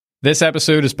This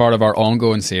episode is part of our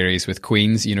ongoing series with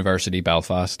Queen's University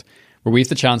Belfast, where we have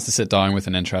the chance to sit down with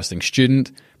an interesting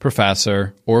student,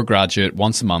 professor, or graduate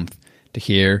once a month to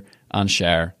hear and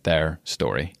share their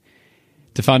story.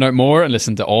 To find out more and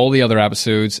listen to all the other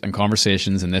episodes and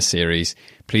conversations in this series,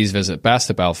 please visit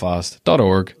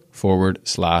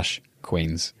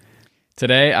bestatbelfast.org/Queens.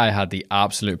 Today, I had the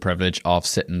absolute privilege of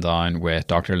sitting down with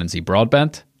Dr. Lindsay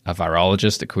Broadbent, a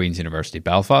virologist at Queen's University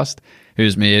Belfast,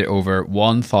 who's made over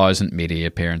 1,000 media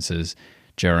appearances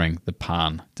during the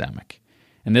pandemic.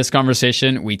 In this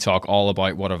conversation, we talk all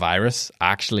about what a virus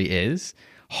actually is,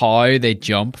 how they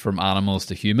jump from animals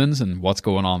to humans and what's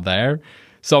going on there,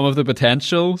 some of the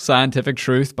potential scientific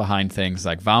truth behind things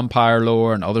like vampire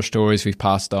lore and other stories we've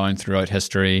passed down throughout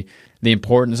history, the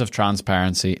importance of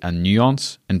transparency and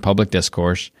nuance in public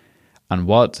discourse, and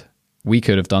what we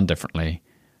could have done differently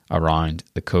around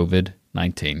the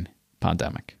COVID-19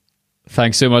 pandemic.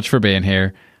 Thanks so much for being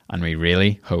here, and we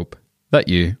really hope that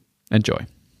you enjoy.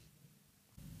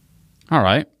 All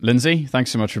right, Lindsay,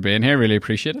 thanks so much for being here. Really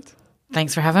appreciate it.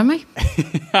 Thanks for having me.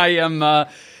 I am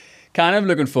kind of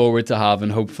looking forward to having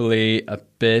hopefully a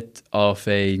bit of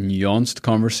a nuanced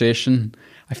conversation.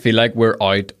 I feel like we're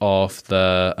out of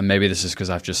and maybe this is because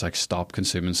I've just stopped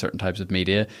consuming certain types of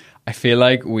media. I feel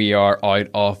like we are out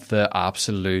of the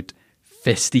absolute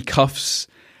fisticuffs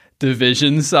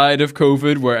division side of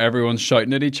COVID where everyone's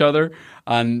shouting at each other.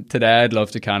 And today I'd love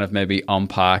to kind of maybe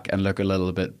unpack and look a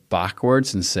little bit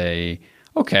backwards and say,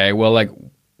 okay, well,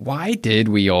 why did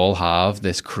we all have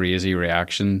this crazy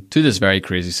reaction to this very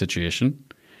crazy situation?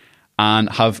 And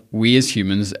have we as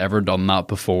humans ever done that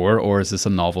before, or is this a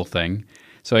novel thing?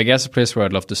 So I guess the place where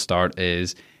I'd love to start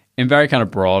is in very kind of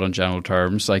broad and general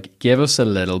terms, give us a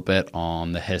little bit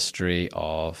on the history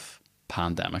of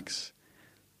pandemics.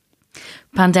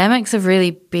 Pandemics have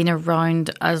really been around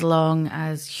as long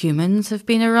as humans have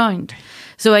been around.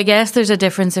 So I guess there's a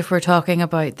difference if we're talking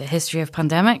about the history of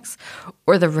pandemics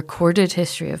or the recorded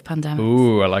history of pandemics.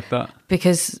 Ooh, I like that.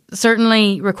 Because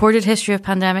certainly recorded history of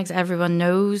pandemics, everyone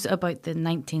knows about the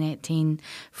 1918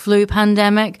 flu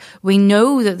pandemic. We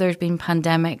know that there's been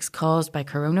pandemics caused by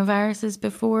coronaviruses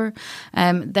before.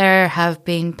 There have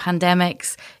been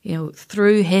pandemics,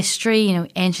 through history,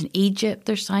 ancient Egypt,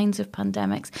 there's signs of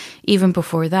pandemics, even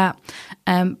before that.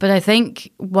 But I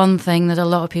think one thing that a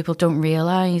lot of people don't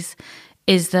realise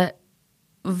is that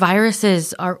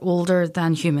viruses are older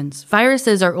than humans.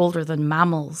 Viruses are older than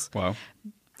mammals. Wow.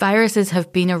 Viruses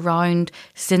have been around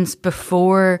since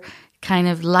before kind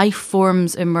of life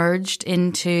forms emerged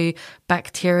into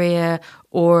bacteria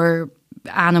or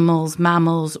animals,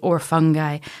 mammals or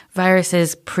fungi.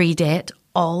 Viruses predate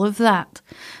all of that.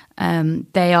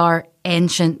 They are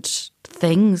ancient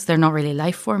things. They're not really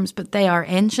life forms, but they are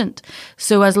ancient.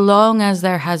 So as long as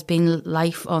there has been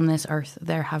life on this earth,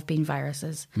 there have been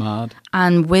viruses. Mad.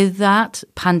 And with that,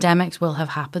 pandemics will have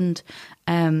happened,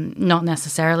 not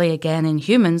necessarily again in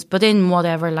humans, but in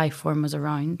whatever life form was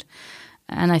around.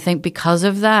 And I think because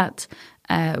of that,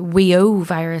 we owe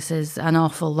viruses an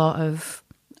awful lot of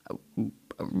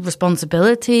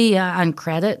responsibility and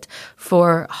credit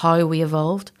for how we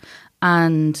evolved.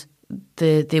 And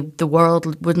the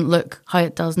world wouldn't look how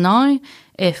it does now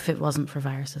if it wasn't for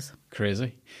viruses.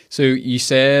 Crazy. So you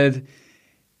said,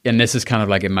 and this is kind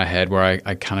of in my head where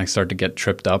I kind of start to get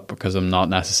tripped up because I'm not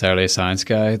necessarily a science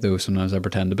guy, though sometimes I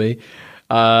pretend to be.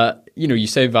 You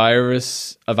say a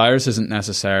virus isn't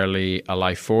necessarily a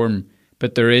life form,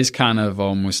 but there is kind of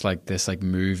almost this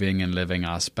moving and living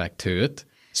aspect to it.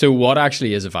 So what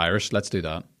actually is a virus? Let's do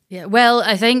that. Yeah, well,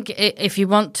 I think if you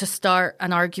want to start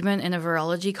an argument in a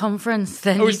virology conference,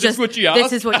 then this is what you ask?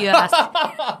 This is what you ask.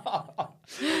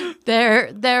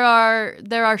 There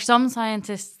are some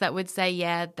scientists that would say,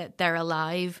 that they're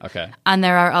alive. Okay. And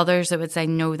there are others that would say,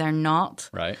 no, they're not.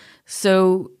 Right.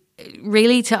 So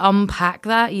really to unpack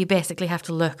that, you basically have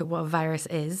to look at what a virus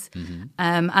is. Mm-hmm.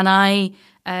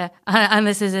 And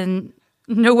this is in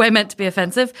no way meant to be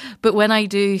offensive, but when I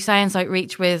do science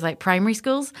outreach with primary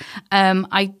schools,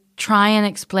 I try and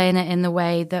explain it in the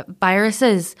way that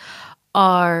viruses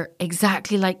are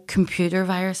exactly like computer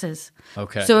viruses.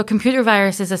 Okay. So a computer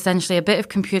virus is essentially a bit of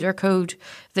computer code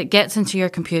that gets into your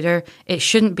computer. It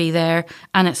shouldn't be there,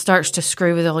 and it starts to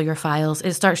screw with all your files.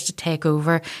 It starts to take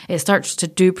over. It starts to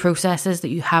do processes that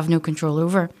you have no control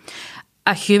over.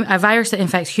 A virus that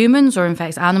infects humans or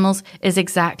infects animals is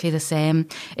exactly the same.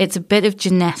 It's a bit of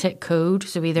genetic code,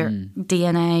 so either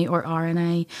DNA or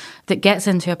RNA, that gets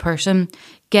into a person,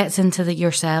 gets into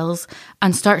your cells,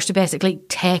 and starts to basically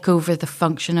take over the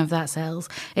function of that cells.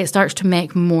 It starts to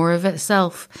make more of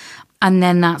itself. And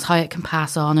then that's how it can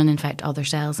pass on and infect other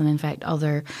cells and infect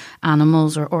other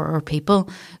animals or people.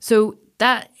 So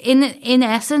that, in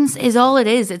essence, is all it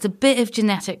is. It's a bit of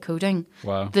genetic coding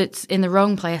that's in the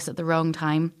wrong place at the wrong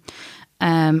time.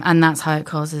 And that's how it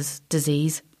causes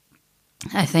disease.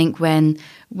 I think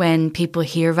when people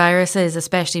hear viruses,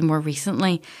 especially more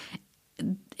recently,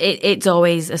 it's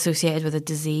always associated with a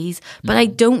disease. But I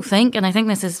don't think, and I think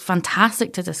this is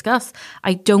fantastic to discuss,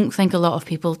 I don't think a lot of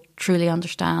people truly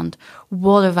understand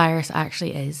what a virus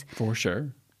actually is. For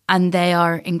sure. And they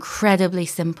are incredibly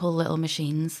simple little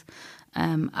machines.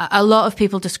 A lot of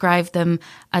people describe them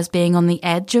as being on the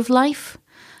edge of life.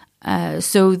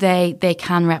 So they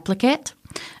can replicate.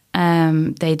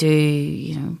 They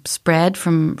do, spread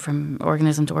from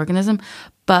organism to organism,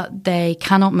 but they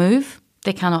cannot move.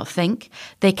 They cannot think.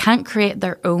 They can't create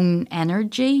their own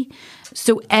energy.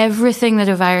 So everything that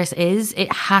a virus is,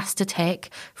 it has to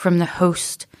take from the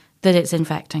host that it's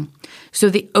infecting. So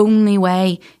the only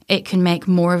way it can make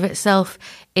more of itself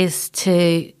is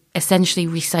to essentially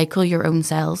recycle your own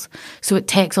cells. So it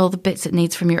takes all the bits it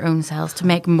needs from your own cells to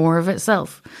make more of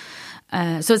itself.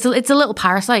 So it's a little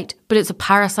parasite, but it's a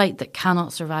parasite that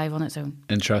cannot survive on its own.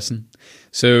 Interesting.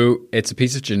 So it's a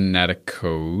piece of genetic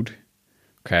code.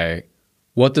 Okay.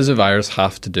 What does a virus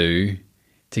have to do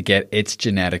to get its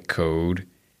genetic code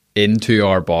into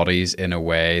our bodies in a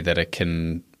way that it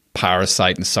can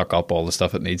parasite and suck up all the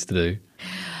stuff it needs to do?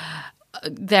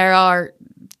 There are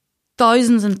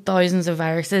thousands and thousands of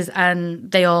viruses, and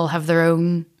they all have their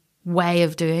own way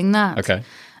of doing that. Okay.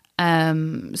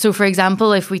 So, for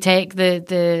example, if we take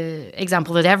the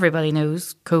example that everybody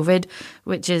knows, COVID,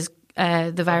 which is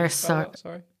the virus... Sorry.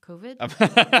 COVID?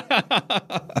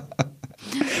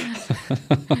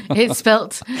 It's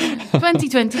spelt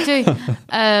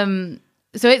 2022.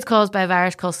 So it's caused by a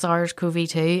virus called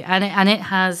SARS-CoV-2, and it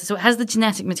has the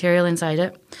genetic material inside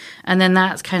it, and then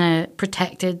that's kind of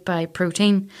protected by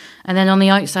protein, and then on the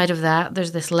outside of that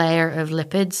there's this layer of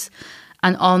lipids,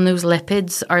 and on those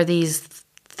lipids are these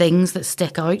things that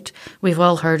stick out. We've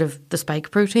all heard of the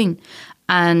spike protein,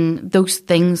 and those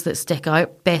things that stick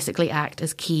out basically act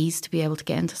as keys to be able to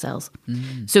get into cells.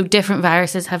 So different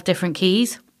viruses have different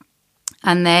keys,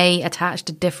 and they attach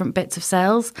to different bits of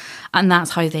cells, and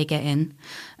that's how they get in.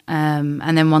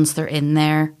 And then once they're in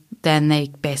there, then they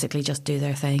basically just do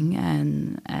their thing,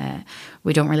 and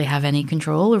we don't really have any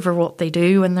control over what they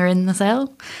do when they're in the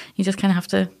cell. You just kind of have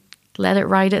to let it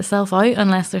ride itself out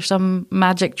unless there's some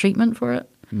magic treatment for it.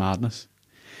 Madness.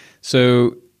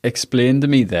 So explain to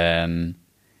me then,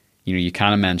 you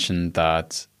kind of mentioned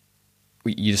that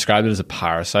you described it as a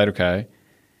parasite, okay?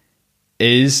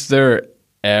 Is there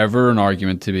ever an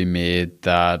argument to be made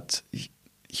that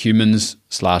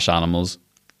humans/animals,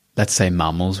 let's say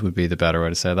mammals would be the better way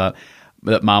to say that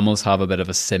mammals have a bit of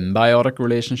a symbiotic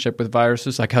relationship with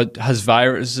viruses? Like, has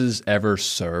viruses ever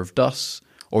served us?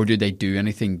 Or do they do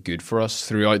anything good for us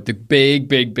throughout the big,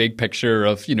 big, big picture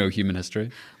of, human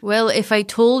history? Well, if I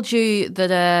told you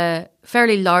that a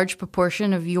fairly large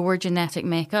proportion of your genetic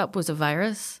makeup was a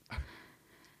virus,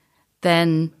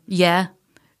 then yeah.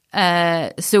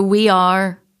 So we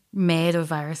are made of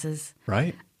viruses.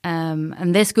 Right.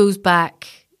 And this goes back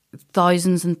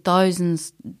thousands and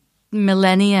thousands,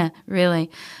 millennia, really.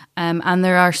 And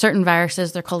there are certain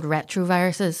viruses, they're called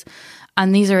retroviruses.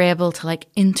 And these are able to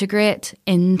integrate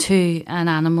into an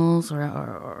animal's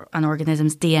or an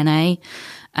organism's DNA.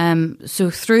 So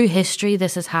through history,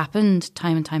 this has happened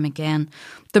time and time again.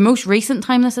 The most recent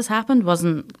time this has happened was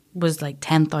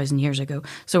 10,000 years ago.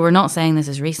 So we're not saying this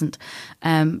is recent.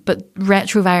 But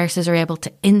retroviruses are able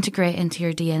to integrate into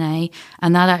your DNA,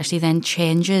 and that actually then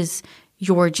changes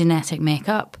your genetic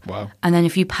makeup. Wow. And then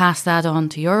if you pass that on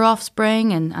to your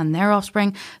offspring and their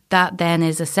offspring, that then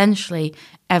is essentially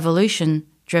evolution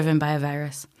driven by a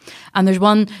virus. And there's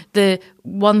the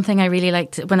one thing I really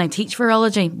like to, when I teach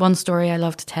virology, one story I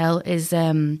love to tell is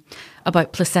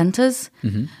about placentas.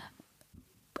 Mm-hmm.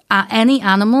 Any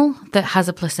animal that has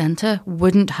a placenta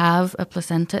wouldn't have a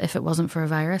placenta if it wasn't for a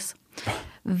virus.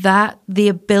 That the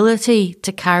ability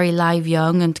to carry live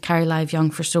young and to carry live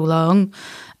young for so long,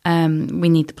 we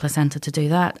need the placenta to do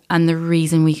that. And the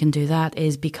reason we can do that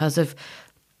is because of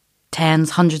tens,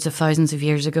 hundreds of thousands of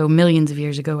years ago, millions of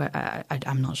years ago,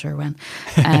 I'm not sure when,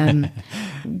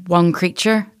 one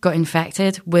creature got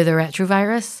infected with a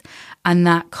retrovirus, and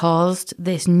that caused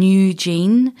this new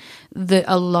gene that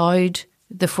allowed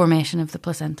the formation of the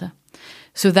placenta.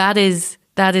 So that is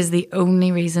the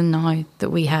only reason now that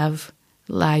we have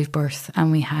live birth,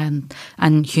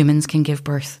 and humans can give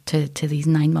birth to these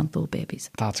 9-month-old babies.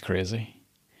 That's crazy.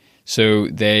 So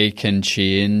they can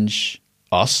change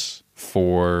us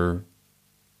for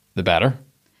the better?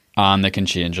 And they can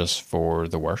change us for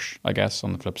the worse, I guess,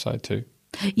 on the flip side too.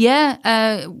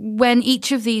 Yeah, when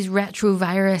each of these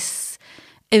retrovirus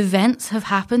events have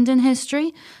happened in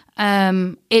history,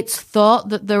 it's thought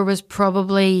that there was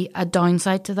probably a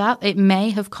downside to that. It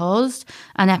may have caused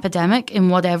an epidemic in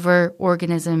whatever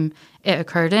organism it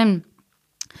occurred in.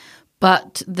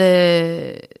 But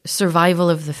the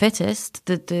survival of the fittest,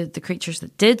 the creatures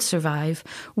that did survive,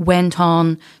 went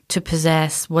on to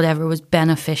possess whatever was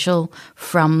beneficial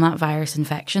from that virus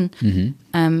infection.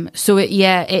 So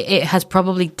it has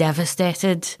probably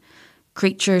devastated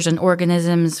creatures and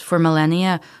organisms for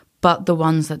millennia, but the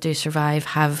ones that do survive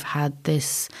have had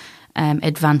this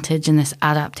advantage and this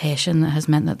adaptation that has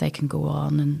meant that they can go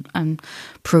on and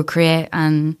procreate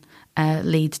and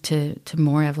lead to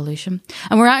more evolution.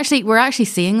 And we're actually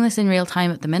seeing this in real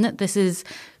time at the minute. This is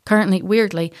currently,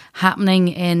 weirdly, happening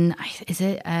in,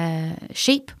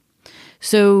 sheep?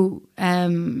 So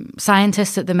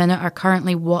scientists at the minute are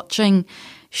currently watching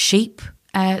sheep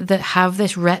that have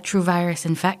this retrovirus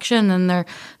infection, and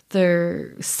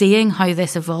they're seeing how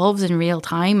this evolves in real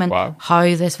time and how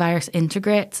this virus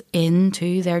integrates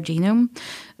into their genome.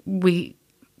 We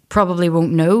probably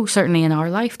won't know, certainly in our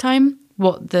lifetime,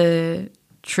 what the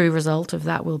true result of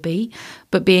that will be.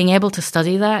 But being able to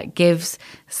study that gives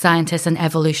scientists and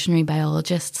evolutionary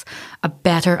biologists a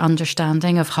better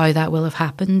understanding of how that will have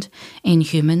happened in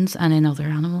humans and in other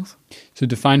animals. So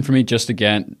define for me just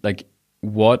again, like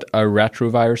what a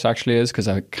retrovirus actually is, because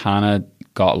I kind of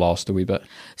got lost a wee bit.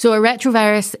 So a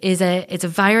retrovirus is a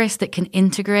virus that can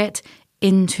integrate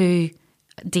into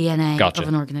DNA of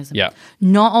an organism. Yeah.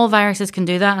 Not all viruses can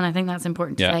do that, and I think that's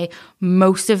important to say.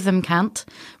 Most of them can't.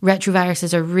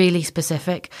 Retroviruses are really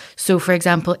specific. So, for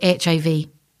example, HIV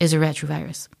is a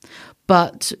retrovirus.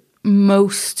 But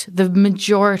the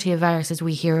majority of viruses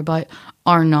we hear about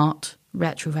are not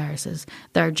retroviruses.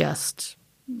 They're just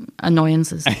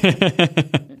annoyances.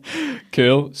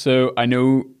 Cool. So I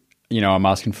know, I'm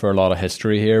asking for a lot of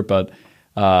history here, but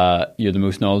you're the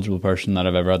most knowledgeable person that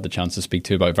I've ever had the chance to speak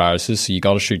to about viruses, so you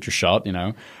got to shoot your shot,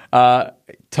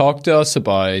 Talk to us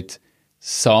about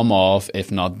some of, if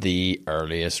not the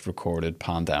earliest recorded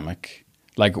pandemic.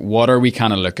 Like, what are we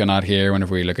kind of looking at here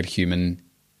whenever we look at human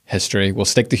history? We'll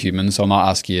stick to humans, so I'll not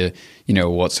ask you,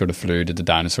 what sort of flu did the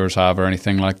dinosaurs have or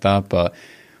anything like that, but,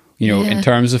 in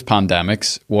terms of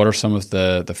pandemics, what are some of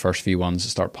the first few ones that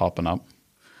start popping up?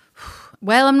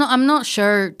 Well, I'm not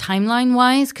sure timeline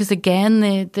wise, because again,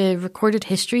 the recorded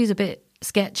history is a bit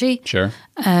sketchy. Sure.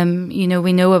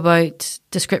 We know about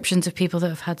descriptions of people that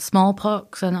have had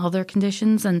smallpox and other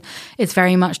conditions, and it's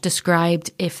very much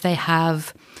described if they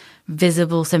have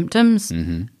visible symptoms.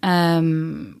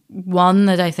 One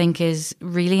that I think is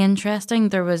really interesting.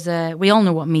 We all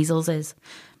know what measles is.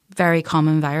 Very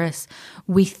common virus.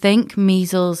 We think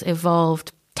measles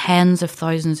evolved tens of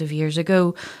thousands of years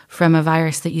ago from a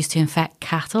virus that used to infect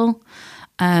cattle.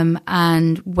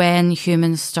 And when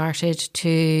humans started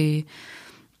to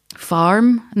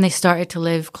farm and they started to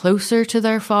live closer to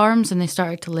their farms and they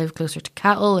started to live closer to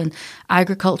cattle and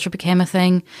agriculture became a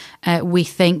thing, we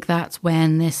think that's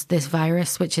when this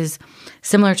virus, which is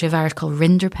similar to a virus called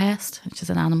rinderpest, which is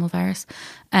an animal virus,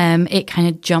 it kind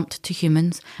of jumped to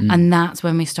humans, and that's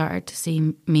when we started to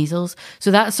see measles. So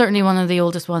that's certainly one of the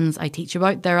oldest ones I teach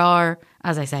about. There are,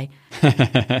 as I say,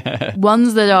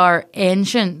 ones that are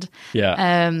ancient,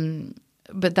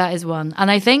 but that is one.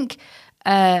 And I think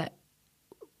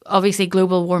obviously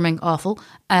global warming, awful,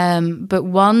 but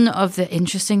one of the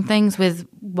interesting things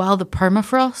while the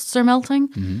permafrosts are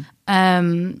melting,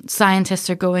 scientists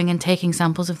are going and taking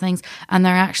samples of things, and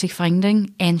they're actually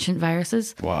finding ancient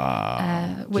viruses.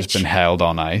 Wow. Which just been held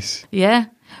on ice. Yeah.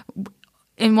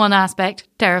 In one aspect,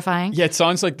 terrifying. Yeah, it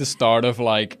sounds like the start of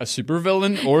like a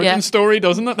supervillain origin story,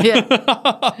 doesn't it? Yeah.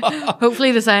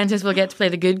 Hopefully the scientist will get to play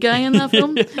the good guy in that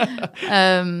film.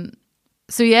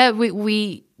 So yeah,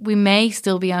 we may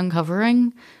still be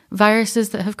uncovering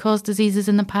viruses that have caused diseases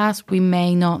in the past. We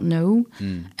may not know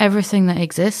everything that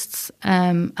exists,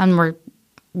 and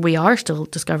we are still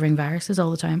discovering viruses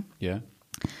all the time. Yeah.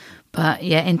 But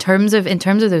yeah, in terms of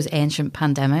those ancient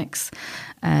pandemics,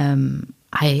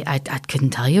 I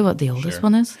couldn't tell you what the oldest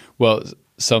one is. Well,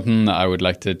 something that I would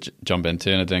like to jump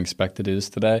into, and I didn't expect to do this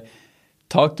today.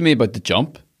 Talk to me about the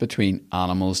jump between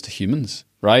animals to humans.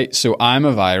 Right? So I'm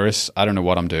a virus. I don't know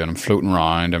what I'm doing. I'm floating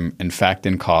around. I'm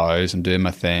infecting cows. I'm doing my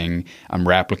thing. I'm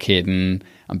replicating.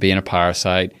 I'm being a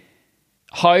parasite.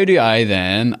 How do I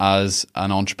then, as an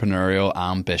entrepreneurial,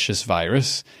 ambitious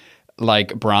virus,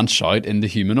 like branch out into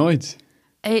humanoids?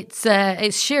 It's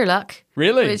sheer luck.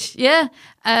 Really? Which, yeah.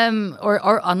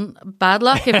 Or bad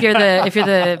luck if you're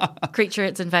the creature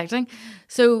it's infecting.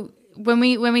 So when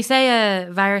we say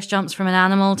a virus jumps from an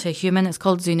animal to a human, it's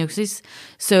called zoonosis.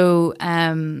 So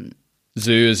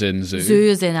Zoo is in zoo. Zoo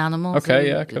is in animal. Okay, zoo,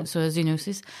 yeah, cool. So a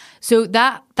zoonosis. So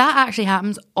that actually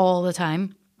happens all the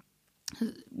time,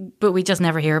 but we just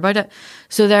never hear about it.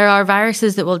 So there are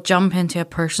viruses that will jump into a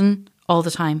person all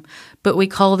the time, but we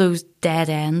call those dead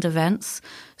end events.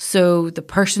 So the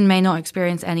person may not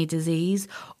experience any disease,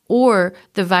 or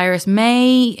the virus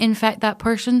may infect that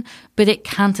person, but it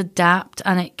can't adapt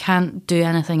and it can't do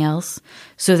anything else.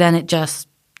 So then it just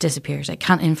disappears. It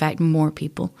can't infect more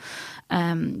people.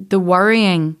 The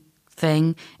worrying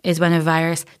thing is when a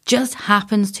virus just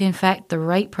happens to infect the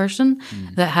right person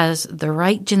that has the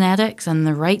right genetics and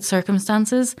the right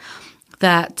circumstances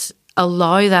that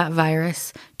allow that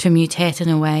virus to mutate in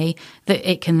a way that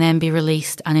it can then be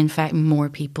released and infect more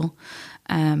people.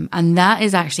 And that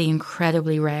is actually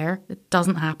incredibly rare. It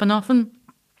doesn't happen often.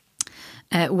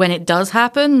 When it does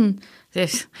happen,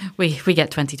 we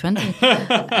get 2020.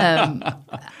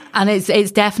 And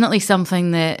it's definitely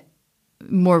something that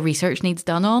more research needs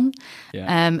done on.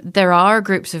 Yeah. There are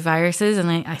groups of viruses, and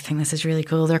I think this is really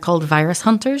cool. They're called virus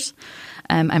hunters.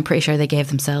 I'm pretty sure they gave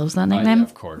themselves that nickname. Yeah,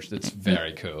 of course. It's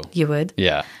very cool. You would.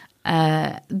 Yeah.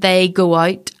 They go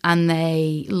out and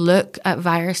they look at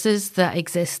viruses that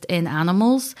exist in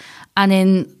animals and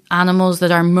in animals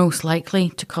that are most likely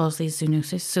to cause these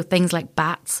zoonoses. So things like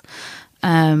bats.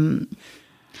 And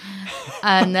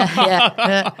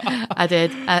I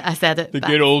did. I said it. The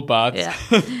good old bats.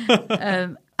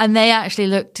 Yeah. And they actually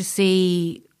look to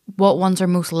see what ones are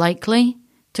most likely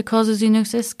to cause a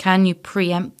zoonosis. Can you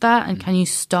preempt that and can you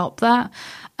stop that?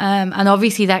 And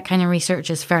obviously that kind of research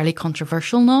is fairly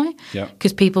controversial now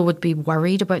because people would be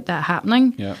worried about that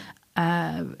happening. Yeah.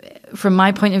 From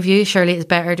my point of view, surely it's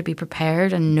better to be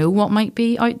prepared and know what might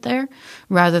be out there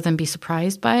rather than be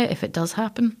surprised by it if it does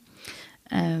happen.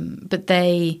 But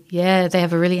they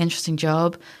have a really interesting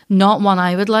job. Not one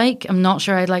I would like. I'm not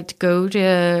sure I'd like to go to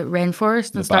a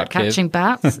rainforest and start catching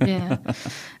bats. Yeah.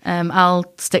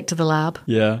 I'll stick to the lab.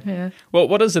 Yeah. Well,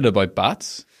 what is it about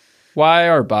bats? Why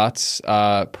are bats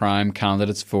prime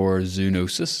candidates for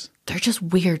zoonosis? They're just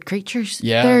weird creatures.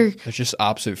 Yeah. They're just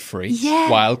absolute freaks. Yeah.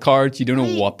 Wild cards. You don't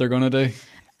know what they're going to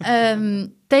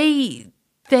do.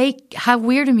 They have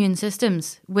weird immune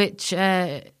systems, which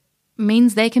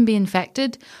means they can be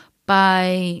infected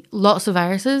by lots of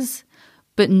viruses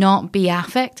but not be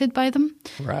affected by them.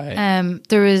 Right.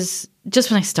 There was,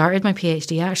 just when I started my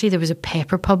PhD, actually, there was a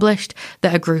paper published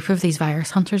that a group of these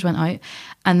virus hunters went out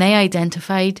and they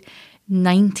identified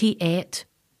 98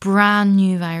 brand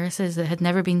new viruses that had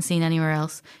never been seen anywhere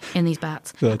else in these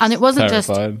bats. And it wasn't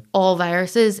terrifying. Just all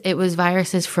viruses, it was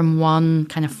viruses from one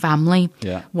kind of family,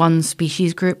 one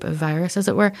species group of virus, as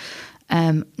it were.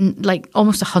 Like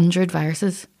almost 100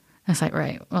 viruses. I was like,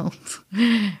 right, well,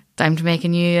 time to make a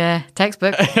new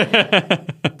textbook.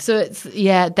 So it's,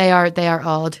 they are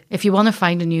odd. If you want to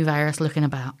find a new virus, look in a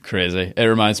bat. Crazy. It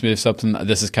reminds me of something,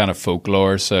 this is kind of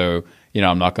folklore, so,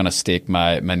 I'm not going to stake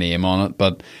my name on it,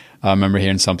 but I remember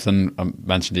hearing something I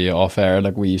mentioned to you off air,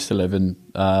 like we used to live in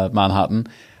Manhattan,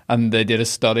 and they did a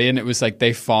study and it was like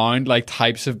they found like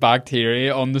types of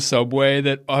bacteria on the subway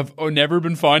that have never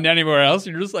been found anywhere else.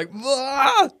 You're just like,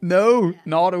 no,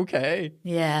 not okay.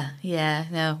 Yeah,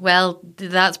 no. Well,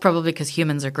 that's probably because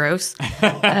humans are gross.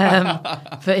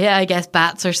 But yeah, I guess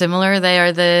bats are similar. They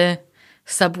are the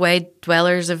subway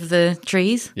dwellers of the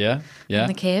trees. Yeah. In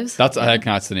the caves. I think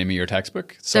that's the name of your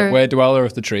textbook. Subway Dweller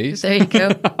of the Trees. There you go.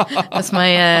 That's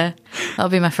my that'll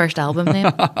be my first album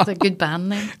name. It's a good band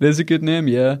name. It is a good name,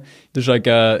 yeah. There's like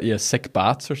Sick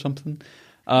Bats or something.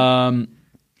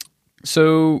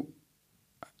 So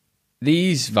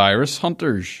these virus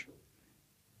hunters,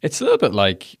 it's a little bit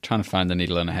like trying to find a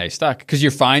needle in a haystack because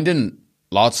you're finding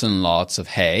lots and lots of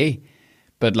hay,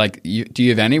 but like do you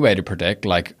have any way to predict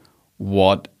like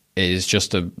what is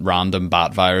just a random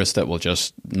bat virus that will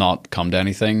just not come to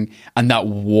anything, and that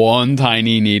one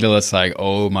tiny needle that's like,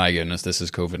 oh my goodness, this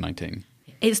is COVID-19?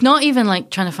 It's not even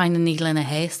like trying to find a needle in a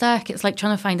haystack. It's like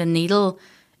trying to find a needle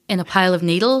in a pile of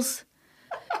needles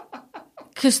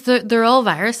because they're all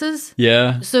viruses.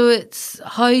 Yeah. So it's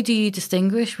how do you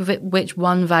distinguish which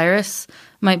one virus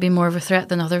might be more of a threat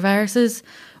than other viruses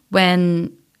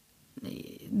when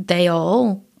they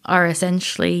all are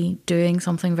essentially doing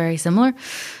something very similar.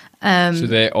 So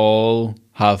they all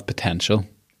have potential?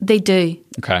 They do.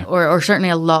 Okay. Or certainly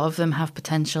a lot of them have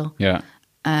potential. Yeah.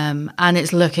 And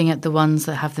it's looking at the ones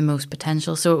that have the most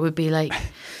potential. So it would be like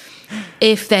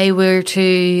if they were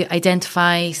to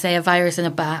identify, say, a virus in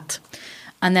a bat,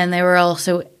 and then they were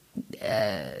also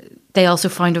they also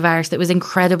found a virus that was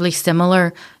incredibly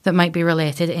similar that might be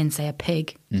related in, say, a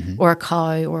pig or a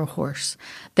cow or a horse,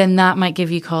 then that might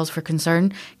give you cause for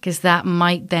concern, because that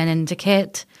might then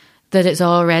indicate that it's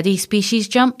already species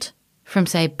jumped from,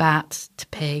 say, bat to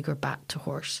pig or bat to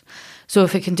horse. So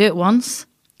if it can do it once,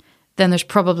 then there's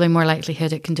probably more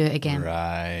likelihood it can do it again.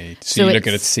 Right. So you look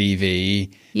at its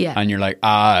CV and you're like,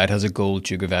 it has a Gold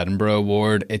Duke of Edinburgh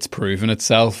award. It's proven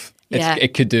itself.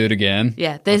 It could do it again.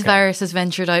 Yeah, this virus has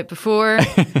ventured out before.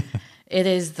 It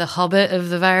is the hobbit of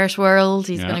the virus world.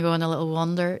 He's going to go on a little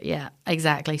wander. Yeah,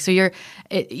 exactly. So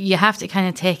you have to kind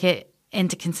of take it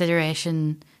into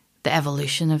consideration, the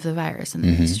evolution of the virus and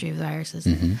the history of the viruses.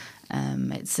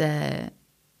 It's a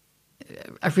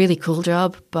really cool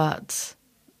job, but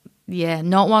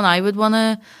not one I would want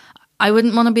to. I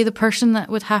wouldn't want to be the person that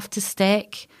would have to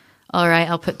stake, all right,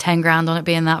 I'll put 10 grand on it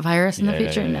being that virus in the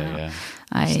future. No.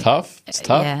 It's tough. It's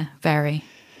tough. Yeah, very.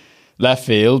 Left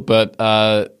field, but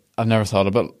I've never thought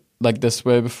about it like this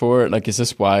way before. Like, is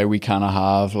this why we kind of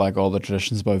have like all the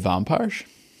traditions about vampires?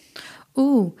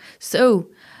 Ooh,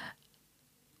 so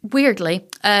weirdly,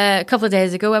 a couple of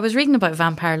days ago, I was reading about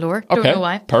vampire lore. Don't know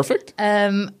why. Perfect.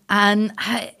 And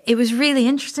it was really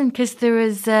interesting because there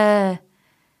is, there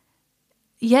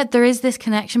is this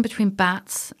connection between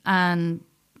bats and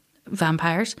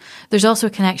vampires. There's also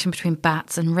a connection between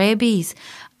bats and rabies.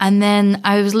 And then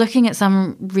I was looking at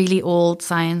some really old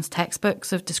science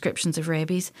textbooks of descriptions of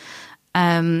rabies.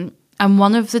 And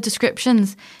one of the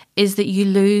descriptions is that you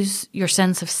lose your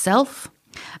sense of self,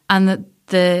 and that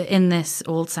in this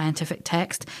old scientific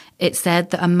text, it said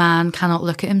that a man cannot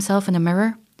look at himself in a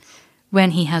mirror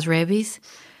when he has rabies.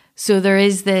 So there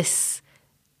is this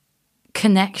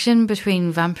connection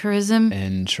between vampirism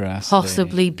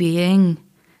possibly being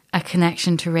a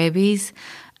connection to rabies.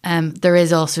 There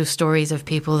is also stories of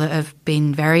people that have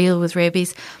been very ill with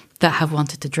rabies that have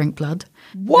wanted to drink blood,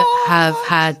 that have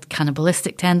had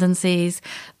cannibalistic tendencies,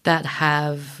 that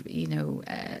have,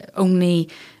 only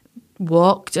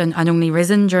walked and only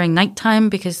risen during nighttime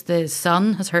because the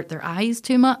sun has hurt their eyes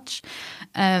too much.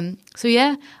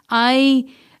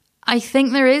 I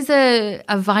think there is a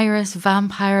virus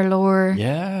vampire lore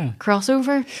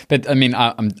crossover. But I mean,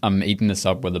 I'm eating this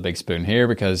up with a big spoon here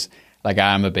because, like,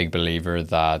 I'm a big believer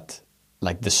that,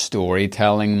 like, the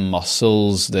storytelling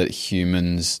muscles that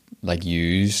humans like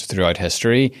used throughout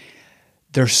history,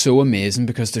 they're so amazing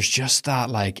because there's just that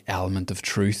like element of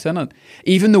truth in it.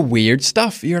 Even the weird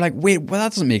stuff, you're like, wait, well,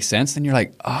 that doesn't make sense. Then you're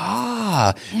like,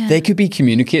 they could be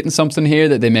communicating something here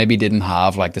that they maybe didn't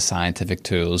have like the scientific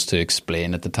tools to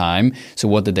explain at the time. So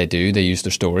what did they do? They used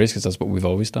their stories because that's what we've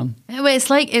always done. Well, it's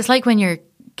like when your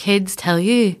kids tell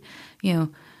you,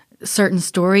 certain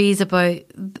stories about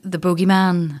the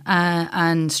bogeyman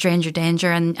and stranger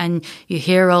danger, and you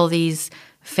hear all these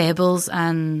fables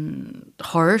and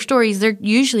horror stories. They're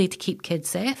usually to keep kids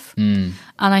safe. And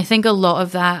I think a lot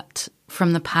of that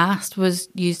from the past was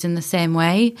used in the same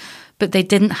way, but they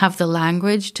didn't have the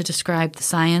language to describe the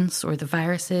science or the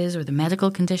viruses or the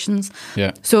medical conditions.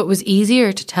 Yeah. So it was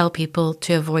easier to tell people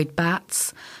to avoid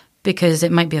bats because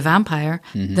it might be a vampire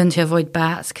than to avoid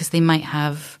bats because they might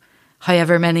have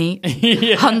however many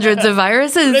hundreds of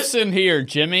viruses. Listen here,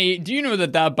 Jimmy. Do you know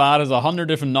that bat has 100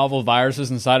 different novel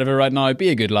viruses inside of it right now? Be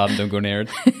a good lad and don't go near it.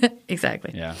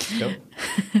 Exactly. Yeah. Cool.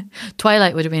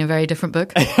 Twilight would have been a very different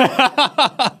book.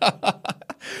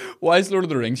 Why is Lord of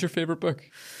the Rings your favourite book?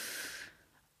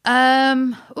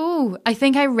 I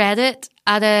think I read it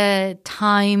at a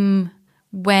time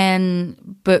when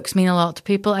books mean a lot to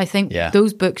people. I think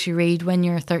those books you read when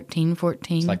you're 13,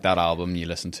 14. It's like that album you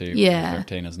listen to when you're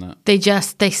 13, isn't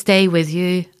it? They stay with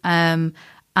you. And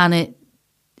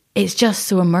it's just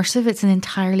so immersive. It's an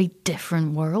entirely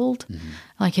different world.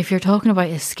 Like if you're talking about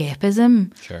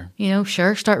escapism,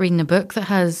 sure, start reading a book that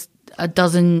has a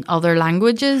dozen other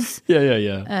languages.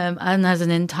 And has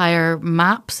an entire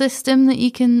map system that you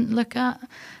can look at.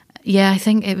 Yeah, I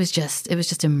think it was just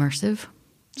immersive.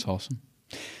 It's awesome.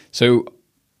 So,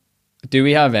 do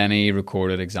we have any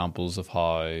recorded examples of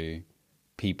how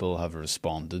people have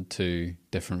responded to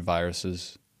different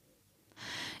viruses?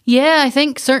 Yeah, I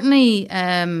think certainly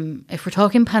if we're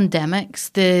talking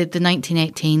pandemics, the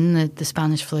 1918, the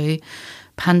Spanish flu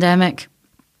pandemic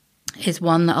is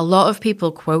one that a lot of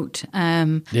people quote.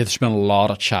 There's been a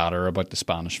lot of chatter about the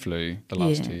Spanish flu the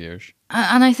last 2 years.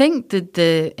 And I think that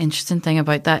the interesting thing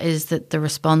about that is that the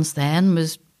response then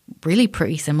was really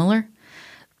pretty similar.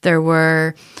 There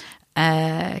were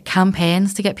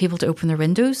campaigns to get people to open their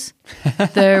windows.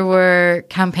 There were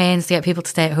campaigns to get people to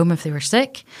stay at home if they were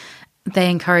sick.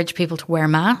 They encouraged people to wear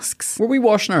masks. Were we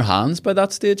washing our hands by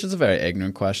that stage? It's a very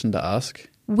ignorant question to ask.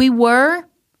 We were,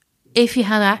 if you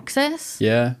had access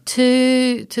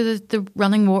to the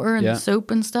running water and the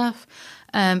soap and stuff,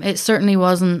 it certainly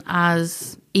wasn't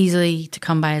as easily to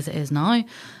come by as it is now.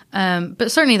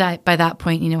 But certainly by that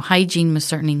point, hygiene was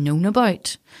certainly known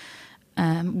about.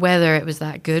 Whether it was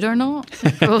that good or not,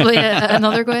 probably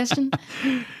another question.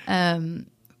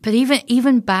 But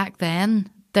even back then,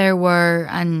 there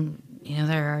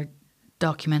are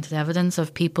documented evidence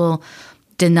of people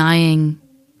denying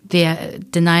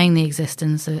the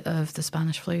existence of the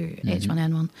Spanish flu,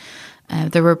 H1N1.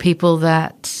 There were people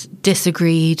that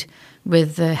disagreed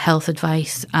with the health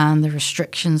advice and the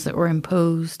restrictions that were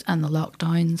imposed and the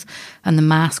lockdowns and the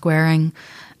mask wearing.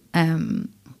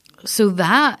 So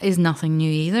that is nothing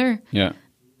new either. Yeah.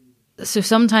 So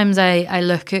sometimes I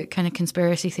look at kind of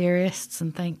conspiracy theorists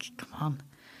and think, come on,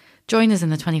 join us in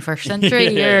the 21st century.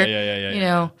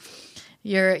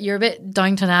 You're a bit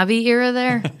Downton Abbey era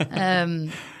there.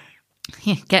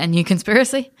 Get a new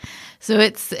conspiracy.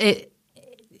 So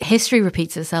history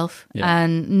repeats itself. Yeah.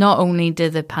 And not only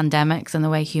did the pandemics and the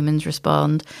way humans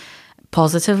respond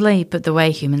positively, but the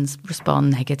way humans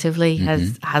respond negatively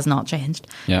has not changed.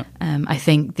 Yeah. I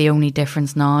think the only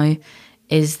difference now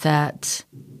is that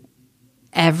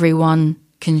everyone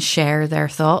can share their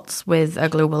thoughts with a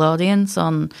global audience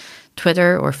on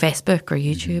Twitter or Facebook or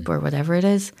YouTube or whatever it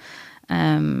is.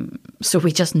 So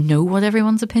we just know what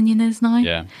everyone's opinion is now.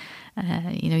 Yeah.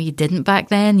 You didn't back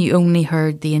then. You only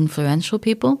heard the influential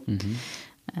people.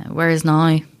 Whereas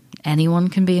now, anyone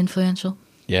can be influential.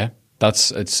 Yeah.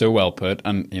 It's so well put.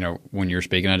 And, when you're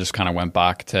speaking, I just kind of went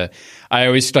back to, I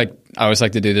always like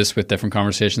to do this with different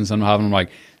conversations I'm having.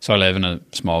 So I live in a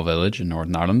small village in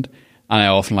Northern Ireland. And I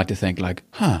often like to think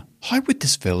how would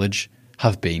this village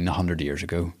have been 100 years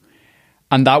ago?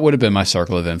 And that would have been my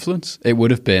circle of influence. It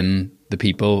would have been the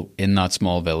people in that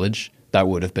small village. That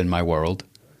would have been my world.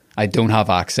 I don't have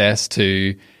access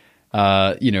to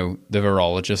the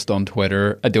virologist on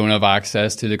Twitter. I don't have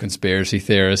access to the conspiracy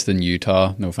theorist in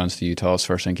Utah. No offense to Utah, it's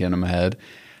first thing came into my head.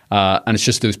 And it's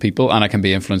just those people, and I can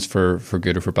be influenced for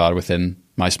good or for bad within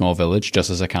my small village, just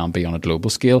as I can be on a global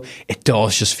scale. It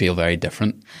does just feel very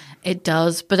different. It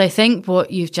does, but I think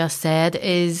what you've just said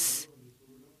is,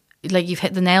 you've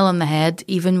hit the nail on the head.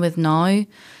 Even with now,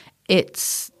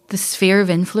 it's the sphere of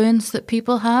influence that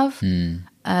people have,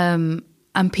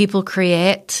 and people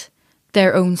create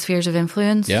their own spheres of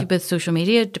influence with social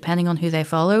media, depending on who they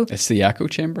follow. It's the echo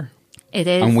chamber. It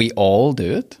is. And we all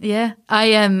do it. Yeah.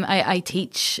 I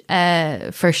teach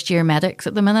first year medics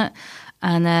at the minute,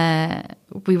 and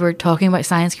we were talking about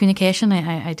science communication.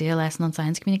 I do a lesson on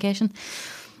science communication.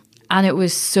 And it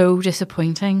was so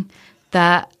disappointing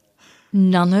that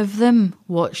none of them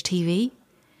watch TV.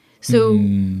 So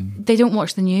they don't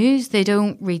watch the news. They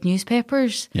don't read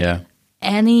newspapers. Yeah.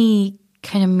 Any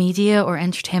kind of media or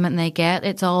entertainment they get,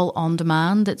 it's all on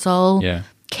demand. It's all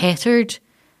catered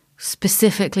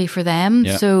specifically for them.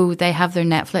 Yeah. So they have their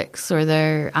Netflix or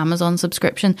their Amazon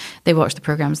subscription. They watch the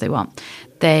programs they want.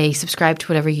 They subscribe to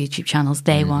whatever YouTube channels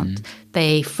they want.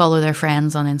 They follow their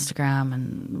friends on Instagram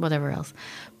and whatever else.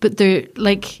 But they're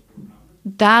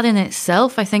that in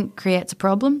itself, I think, creates a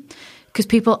problem because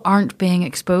people aren't being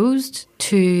exposed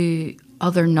to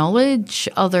other knowledge,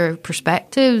 other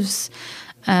perspectives.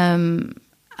 And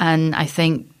I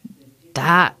think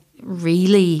that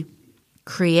really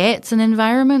creates an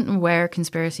environment where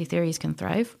conspiracy theories can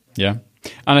thrive. Yeah.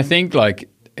 And I think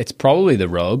it's probably the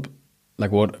rub.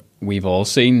 What we've all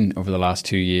seen over the last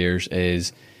 2 years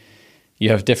is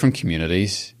you have different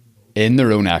communities in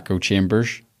their own echo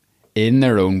chambers, in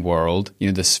their own world,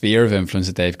 the sphere of influence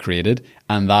that they've created,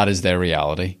 and that is their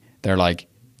reality. They're like,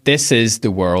 this is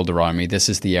the world around me. This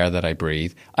is the air that I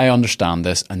breathe. I understand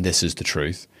this, and this is the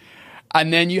truth.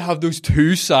 And then you have those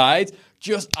two sides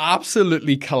just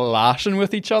absolutely clashing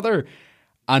with each other.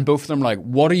 And both of them are like,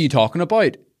 what are you talking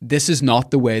about? This is not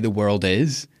the way the world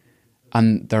is.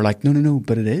 And they're like, no,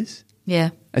 but it is.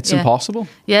 Yeah. It's impossible.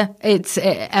 Yeah. It's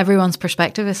everyone's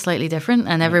perspective is slightly different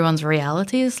and everyone's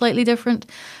reality is slightly different.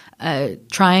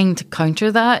 Trying to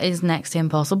counter that is next to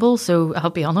impossible. So I'll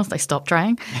be honest, I stopped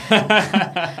trying.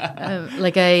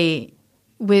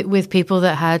 With people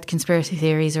that had conspiracy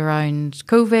theories around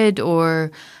COVID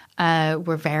or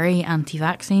were very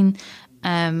anti-vaccine,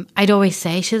 I'd always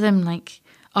say to them,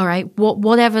 all right,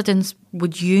 what evidence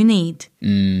would you need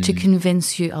to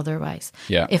convince you otherwise?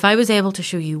 Yeah. If I was able to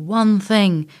show you one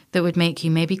thing that would make you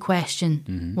maybe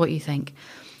question what you think.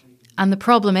 And the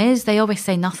problem is they always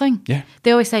say nothing. Yeah.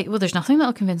 They always say, well, there's nothing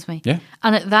that'll convince me. Yeah.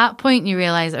 And at that point you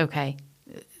realise, okay,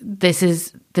 this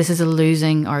is a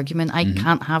losing argument. I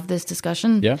can't have this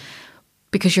discussion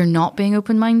because you're not being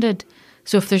open-minded.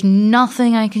 So if there's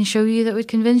nothing I can show you that would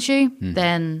convince you,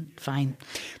 then fine.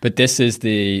 But this is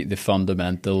the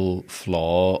fundamental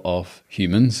flaw of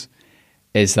humans,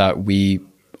 is that we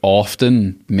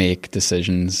often make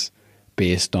decisions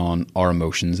based on our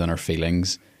emotions and our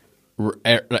feelings,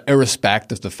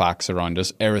 irrespective of the facts around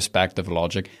us, irrespective of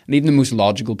logic. And even the most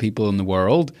logical people in the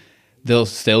world, there'll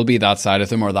still be that side of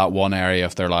them or that one area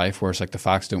of their life where it's like the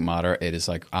facts don't matter. It is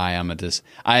like I am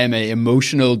a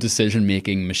emotional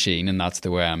decision-making machine, and that's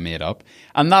the way I'm made up.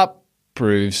 And that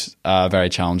proves very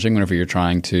challenging whenever you're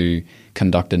trying to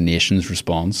conduct a nation's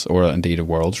response or indeed a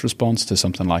world's response to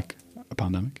something like a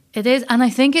pandemic. It is, and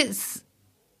I think it's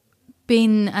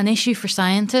been an issue for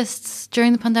scientists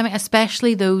during the pandemic,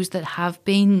 especially those that have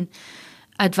been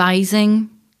advising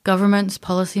governments,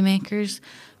 policymakers,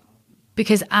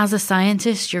 because as a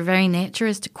scientist, your very nature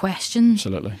is to question.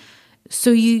 Absolutely.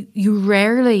 So you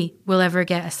rarely will ever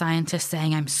get a scientist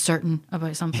saying, I'm certain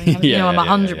about something. I'm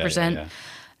 100%. Yeah.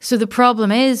 So the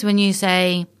problem is when you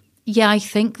say, yeah, I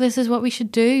think this is what we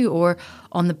should do, or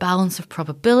on the balance of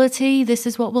probability, this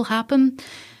is what will happen.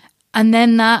 And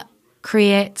then that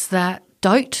creates that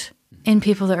doubt in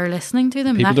people that are listening to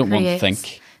them. People that don't want to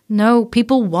think. No,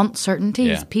 people want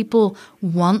certainties. Yeah. People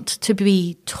want to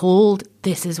be told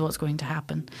this is what's going to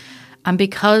happen. And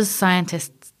because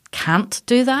scientists can't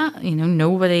do that,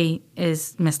 nobody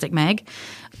is Mystic Meg,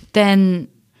 then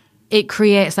it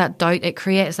creates that doubt, it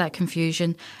creates that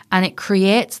confusion, and it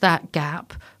creates that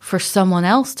gap for someone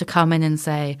else to come in and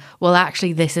say, well,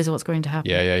 actually, this is what's going to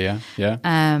happen. Yeah.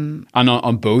 And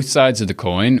on both sides of the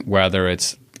coin, whether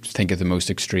it's, think of the most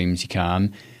extremes you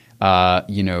can,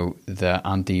 the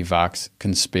anti-vax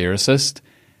conspiracist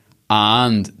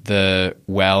and the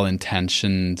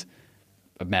well-intentioned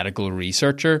medical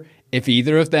researcher, if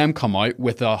either of them come out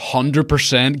with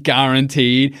 100%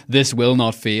 guaranteed this will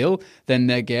not fail, then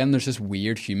again, there's this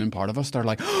weird human part of us that are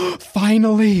like, oh,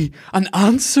 finally, an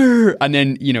answer. And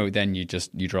then, then you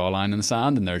draw a line in the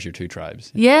sand and there's your two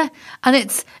tribes. Yeah. And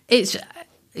it's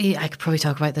I could probably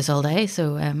talk about this all day,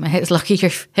 so it's lucky you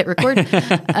hit record.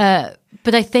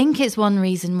 But I think it's one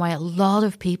reason why a lot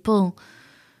of people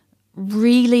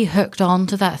really hooked on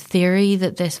to that theory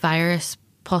that this virus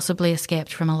possibly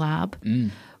escaped from a lab.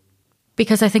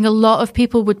 Because I think a lot of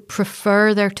people would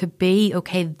prefer there to be,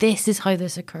 okay, this is how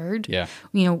this occurred. Yeah.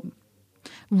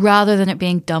 Rather than it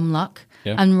being dumb luck.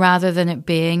 Yeah. And rather than it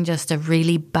being just a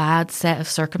really bad set of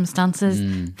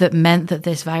circumstances that meant that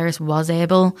this virus was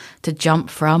able to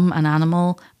jump from an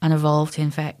animal and evolve to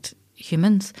infect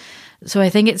humans. So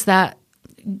I think it's that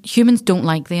humans don't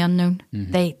like the unknown.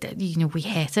 They, we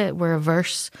hate it. We're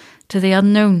averse to the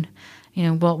unknown.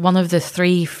 One of the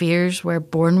three fears we're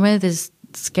born with is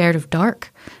scared of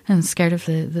dark and scared of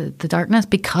the darkness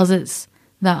because it's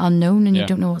that unknown and you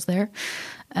don't know what's there.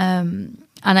 And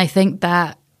I think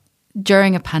that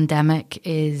during a pandemic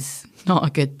is not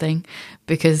a good thing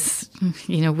because,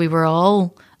 we were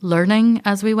all learning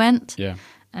as we went. Yeah.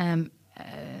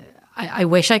 I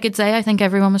wish I could say I think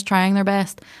everyone was trying their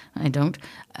best. I don't.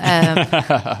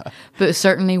 But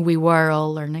certainly we were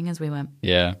all learning as we went.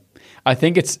 Yeah. I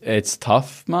think it's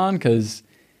tough, man, because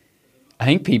I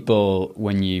think people,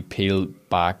 when you peel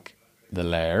back the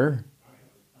layer,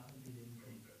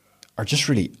 are just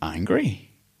really angry.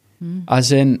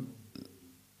 As in,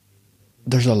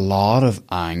 there's a lot of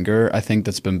anger, I think,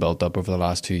 that's been built up over the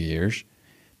last 2 years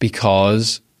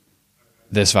because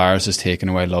this virus has taken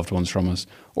away loved ones from us,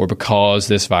 or because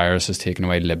this virus has taken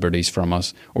away liberties from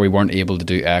us, or we weren't able to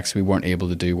do X, we weren't able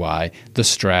to do Y, the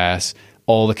stress,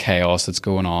 all the chaos that's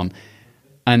going on.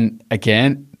 And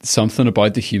again, something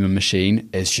about the human machine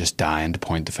is just dying to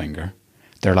point the finger.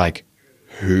 They're like,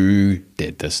 who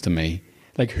did this to me?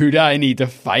 Like, who do I need to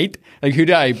fight? Like, who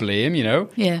do I blame,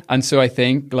 Yeah. And so I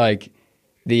think, like,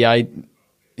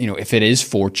 if it is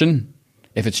fortune,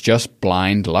 if it's just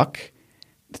blind luck,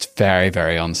 it's very,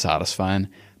 very unsatisfying.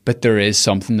 But there is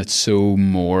something that's so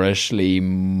moorishly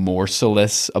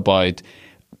morceless about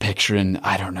picturing,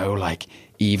 I don't know, like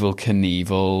Evel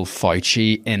Knievel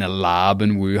Fauci in a lab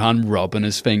in Wuhan rubbing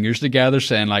his fingers together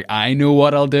saying, like, I know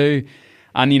what I'll do.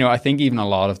 And, I think even a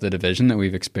lot of the division that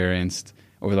we've experienced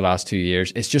over the last 2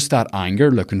 years, it's just that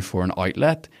anger looking for an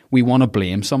outlet. We want to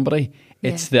blame somebody.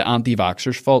 It's the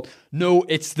anti-vaxxers' fault. No,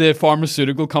 it's the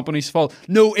pharmaceutical company's fault.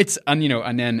 No,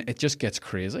 and then it just gets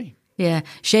crazy. Yeah,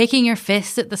 shaking your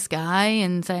fist at the sky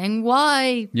and saying,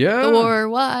 why? Yeah. Or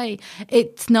why?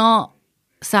 It's not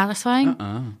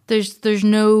satisfying. There's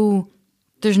no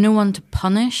one to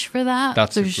punish for that.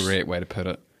 That's a great way to put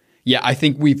it. Yeah, I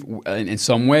think we've, in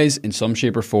some ways, in some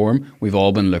shape or form, we've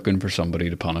all been looking for somebody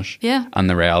to punish. Yeah. And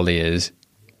the reality is,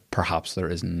 perhaps there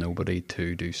is nobody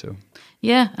to do so.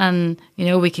 Yeah, and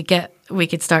we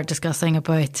could start discussing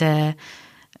about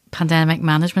pandemic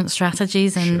management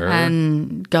strategies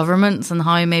and governments and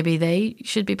how maybe they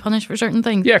should be punished for certain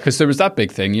things. Yeah, because there was that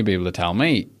big thing you'd be able to tell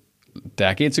me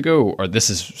decades ago, or this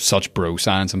is such bro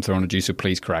science I'm throwing at you, so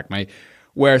please correct me,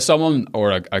 where someone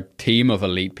or a team of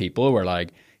elite people were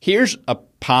like, here's a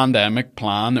pandemic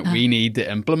plan that we need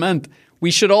to implement. We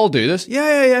should all do this.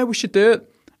 Yeah, we should do it.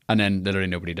 And then literally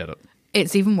nobody did it.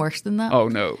 It's even worse than that. Oh,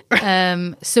 no.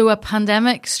 So a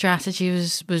pandemic strategy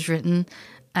was written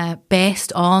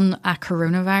based on a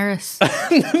coronavirus.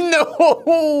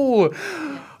 No!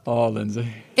 Oh, Lindsay.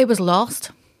 It was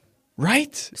lost.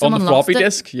 Right? Someone on the floppy lost it.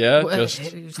 disk? Yeah. It was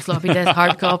floppy disk,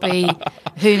 hard copy.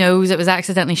 Who knows? It was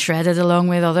accidentally shredded along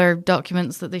with other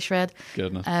documents that they shred.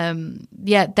 Goodness.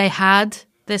 Yeah, they had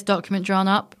this document drawn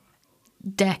up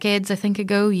decades, I think,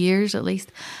 ago, years at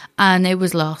least, and it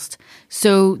was lost.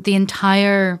 So the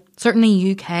entire,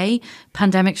 certainly UK,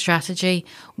 pandemic strategy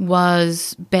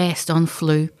was based on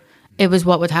flu. It was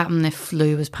what would happen if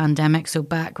flu was pandemic. So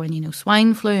back when,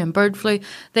 swine flu and bird flu,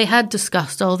 they had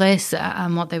discussed all this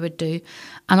and what they would do.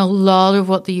 And a lot of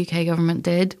what the UK government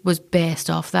did was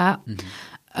based off that. Mm-hmm.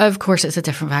 Of course, it's a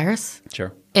different virus.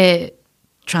 Sure. It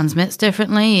transmits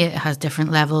differently. It has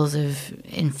different levels of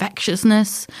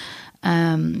infectiousness.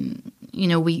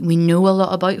 We know a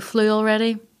lot about flu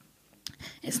already.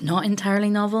 It's not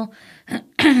entirely novel.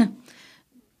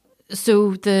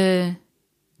 So the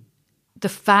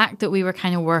fact that we were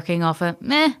kind of working off a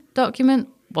document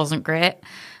wasn't great.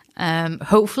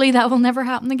 Hopefully that will never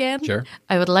happen again. Sure.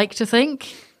 I would like to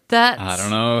think that... I don't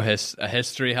know.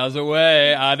 History has a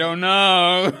way. I don't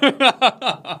know.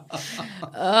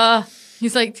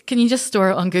 He's like, can you just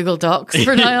store it on Google Docs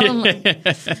for now?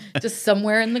 Just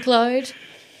somewhere in the cloud?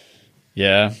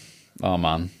 Yeah. Oh,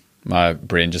 man. My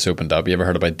brain just opened up. You ever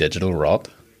heard about digital rot?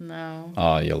 No.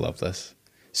 Oh, you'll love this.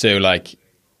 So, I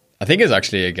think it's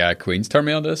actually a guy at Queen's turned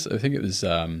me on this. I think it was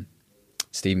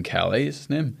Stephen Kelly is his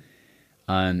name.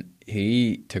 And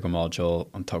he took a module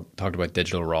and talked about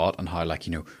digital rot and how,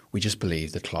 we just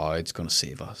believe the cloud's going to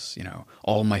save us.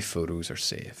 All my photos are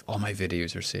safe. All my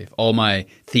videos are safe. All my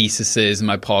theses and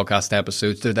my podcast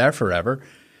episodes, they're there forever.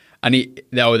 And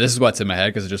this is what's in my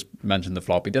head because I just mentioned the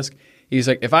floppy disk. He's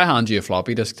like, if I hand you a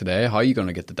floppy disk today, how are you going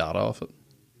to get the data off it?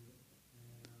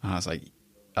 And I was like,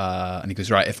 and he goes,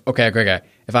 right, if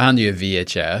I hand you a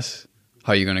VHS,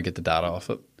 how are you going to get the data off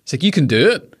it? It's like, you can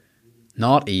do it.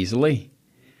 Not easily.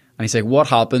 And he's like, what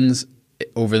happens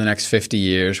over the next 50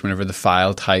 years whenever the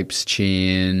file types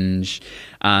change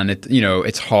and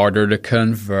it's harder to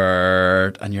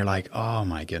convert and you're like, oh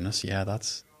my goodness, yeah,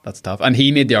 that's tough. And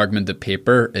he made the argument that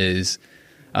paper is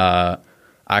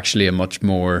actually a much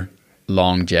more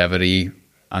longevity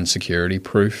and security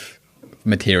proof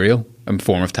material and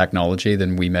form of technology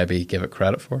than we maybe give it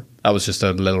credit for. That was just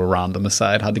a little random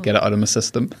aside. Had to get it out of my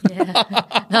system. Yeah.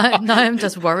 Now I'm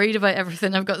just worried about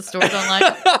everything I've got stored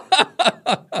online.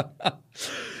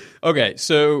 Okay,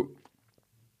 so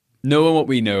knowing what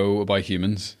we know about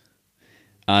humans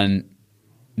and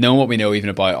knowing what we know even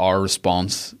about our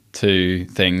response to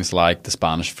things like the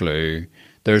Spanish flu,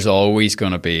 there's always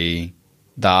going to be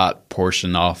that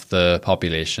portion of the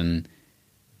population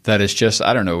that is just,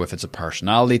 I don't know if it's a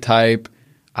personality type.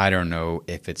 I don't know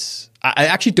if it's... I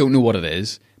actually don't know what it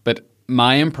is, but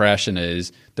my impression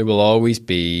is there will always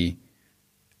be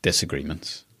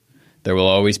disagreements. There will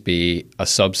always be a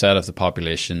subset of the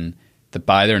population that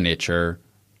by their nature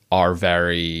are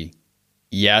very,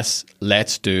 yes,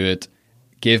 let's do it,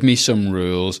 give me some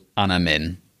rules and I'm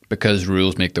in, because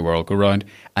rules make the world go round.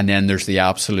 And then there's the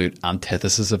absolute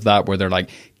antithesis of that where they're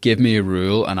like, give me a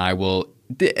rule and I will...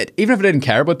 Even if I didn't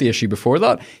care about the issue before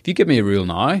that, if you give me a rule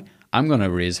now, I'm going to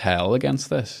raise hell against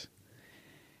this.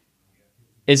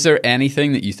 Is there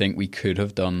anything that you think we could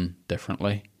have done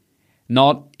differently?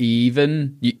 Not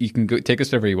even, you can go, take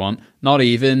us wherever you want, not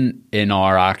even in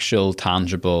our actual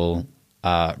tangible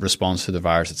response to the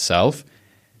virus itself,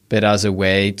 but as a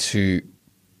way to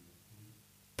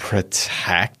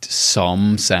protect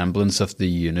some semblance of the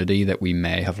unity that we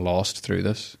may have lost through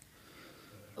this?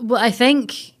 Well, I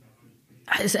think...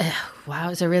 it's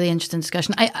a really interesting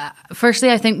discussion.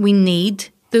 Firstly, I think we need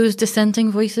those dissenting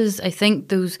voices. I think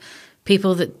those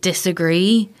people that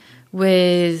disagree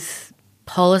with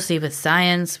policy, with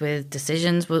science, with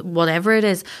decisions, with whatever it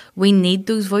is, we need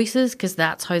those voices because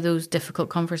that's how those difficult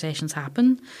conversations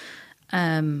happen.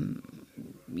 I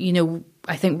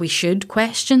think we should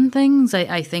question things.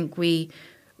 I think we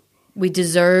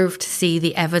deserve to see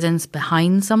the evidence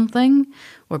behind something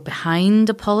or behind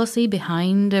a policy,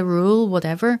 behind a rule,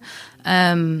 whatever.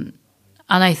 And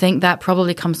And I think that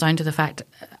probably comes down to the fact,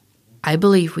 I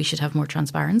believe we should have more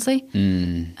transparency.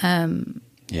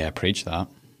 Yeah, preach that.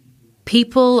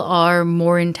 People are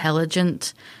more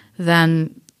intelligent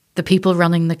than the people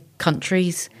running the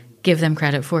countries give them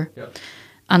credit for. Yep.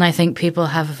 And I think people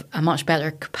have a much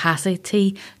better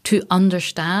capacity to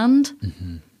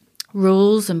understand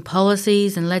rules and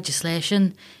policies and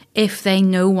legislation if they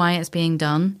know why it's being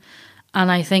done.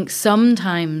 And I think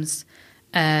sometimes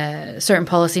certain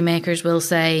policymakers will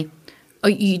say, oh,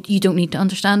 you don't need to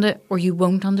understand it, or you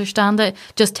won't understand it.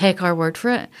 Just take our word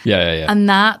for it. Yeah. And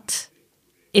that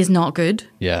is not good.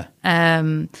 Yeah.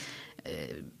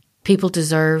 People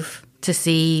deserve to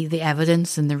see the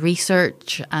evidence and the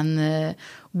research and the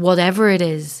whatever it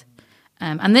is.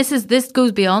 And this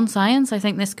goes beyond science. I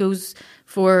think this goes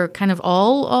for kind of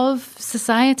all of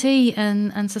society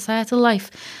and societal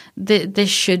life. This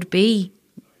should be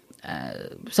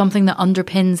something that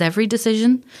underpins every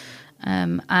decision.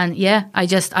 And yeah,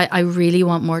 I really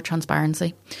want more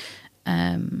transparency.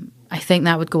 I think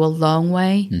that would go a long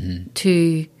way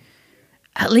to,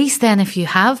 at least then, if you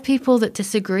have people that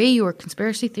disagree or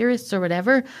conspiracy theorists or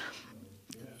whatever,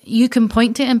 you can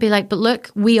point to it and be like, but look,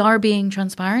 we are being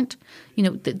transparent. You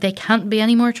know, they can't be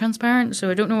any more transparent, so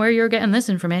I don't know where you're getting this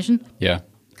information. Yeah.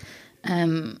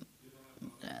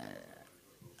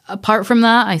 Apart from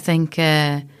that, I think,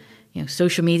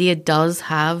 social media does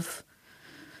have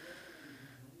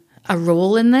a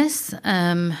role in this.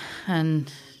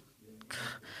 And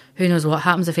who knows what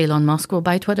happens if Elon Musk will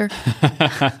buy Twitter.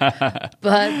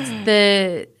 But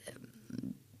the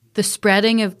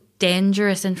spreading of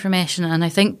dangerous information, and I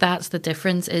think that's the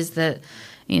difference, is that,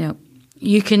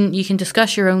 you can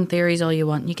discuss your own theories all you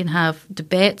want. You can have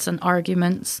debates and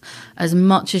arguments as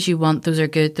much as you want. Those are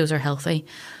good. Those are healthy.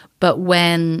 But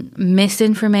when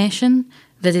misinformation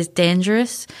that is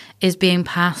dangerous is being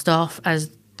passed off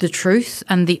as the truth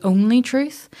and the only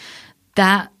truth,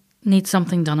 that needs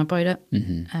something done about it.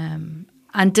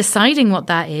 And deciding what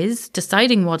that is,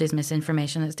 deciding what is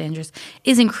misinformation that's dangerous,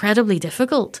 is incredibly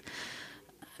difficult,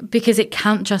 because it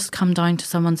can't just come down to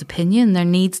someone's opinion. There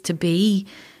needs to be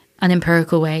an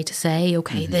empirical way to say,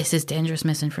 okay, this is dangerous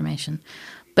misinformation.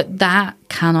 But that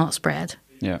cannot spread.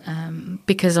 Yeah.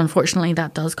 Because unfortunately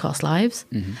that does cost lives.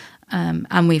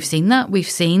 And we've seen that. We've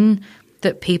seen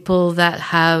that people that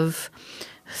have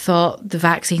thought the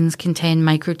vaccines contain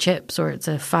microchips or it's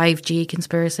a 5G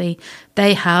conspiracy,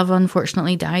 they have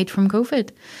unfortunately died from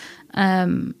COVID.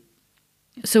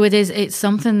 So it's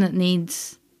something that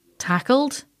needs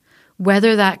tackled,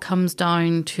 whether that comes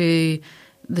down to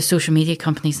the social media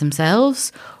companies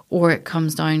themselves or it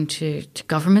comes down to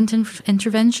government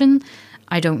intervention.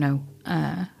 I don't know.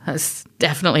 That's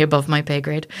definitely above my pay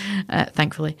grade,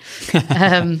 thankfully.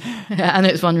 And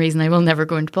it's one reason I will never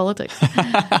go into politics.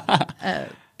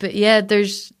 But yeah,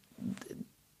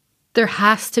 there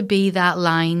has to be that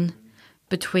line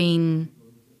between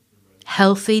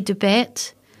healthy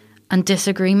debate and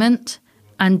disagreement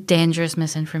and dangerous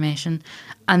misinformation.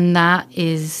 And that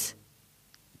is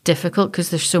difficult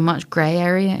because there's so much grey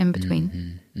area in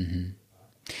between.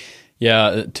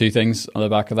 Yeah, two things on the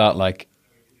back of that. Like,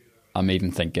 I'm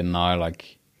even thinking now,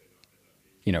 like,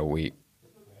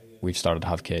 we've started to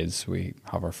have kids. We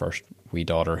have our first wee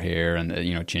daughter here, and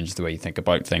it changes the way you think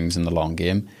about things in the long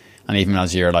game. And even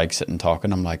as you're like sitting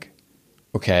talking, I'm like,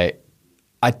 okay,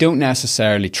 I don't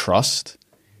necessarily trust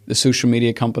the social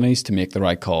media companies to make the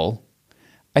right call.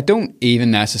 I don't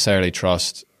even necessarily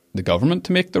trust the government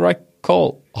to make the right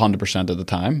call 100% of the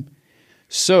time.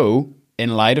 So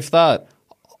in light of that,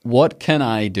 what can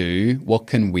I do? What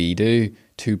can we do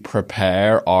to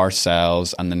prepare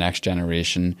ourselves and the next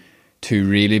generation to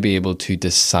really be able to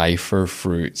decipher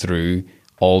through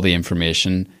all the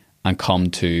information and come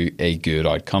to a good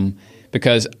outcome?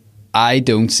 Because I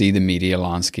don't see the media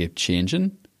landscape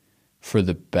changing for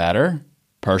the better,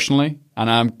 personally. And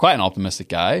I'm quite an optimistic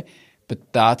guy,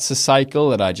 but that's a cycle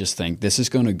that I just think this is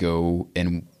going to go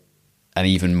in an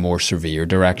even more severe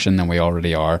direction than we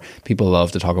already are. People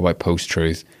love to talk about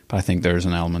post-truth, but I think there's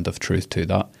an element of truth to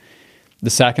that. The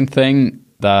second thing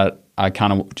that I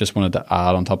kind of just wanted to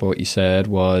add on top of what you said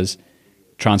was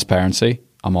transparency.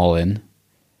 I'm all in.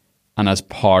 And as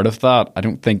part of that, I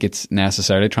don't think it's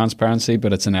necessarily transparency,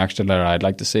 but it's an extra layer I'd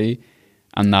like to see.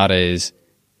 And that is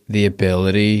the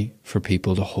ability for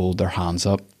people to hold their hands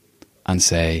up and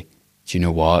say, do you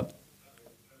know what?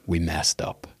 We messed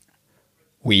up.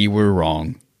 We were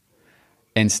wrong.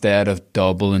 Instead of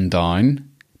doubling down,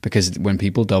 because when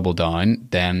people double down,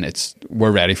 then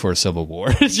we're ready for a civil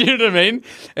war. Do you know what I mean?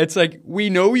 It's like,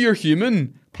 we know you're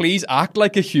human. Please act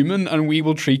like a human and we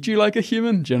will treat you like a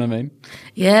human. Do you know what I mean?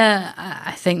 Yeah,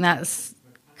 I think that's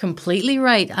completely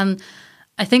right. And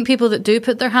I think people that do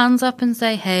put their hands up and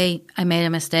say, hey, I made a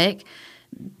mistake,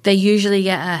 they usually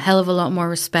get a hell of a lot more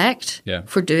respect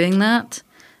for doing that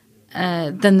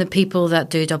than the people that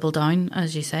do double down,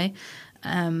 as you say.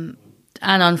 And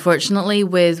unfortunately,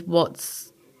 with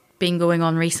what's been going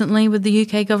on recently with the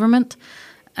UK government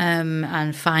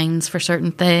and fines for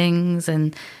certain things,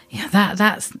 and that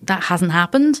hasn't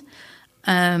happened.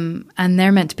 And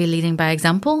they're meant to be leading by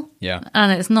example. Yeah.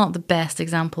 And it's not the best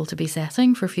example to be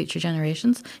setting for future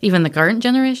generations, even the current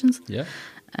generations. Yeah.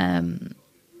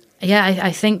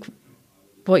 I think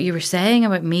what you were saying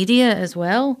about media as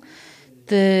well, at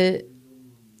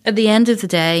the end of the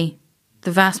day,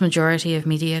 the vast majority of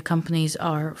media companies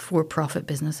are for-profit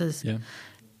businesses. Yeah.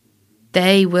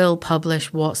 They will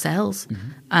publish what sells,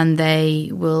 and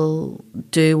they will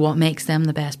do what makes them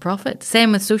the best profit.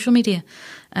 Same with social media,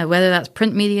 whether that's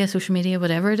print media, social media,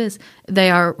 whatever it is, they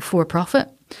are for profit.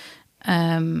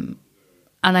 And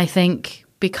I think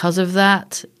because of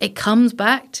that, it comes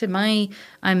back to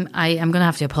I'm going to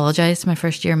have to apologise to my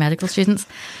first year medical students,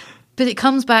 but it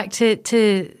comes back to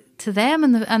them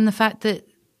and the fact that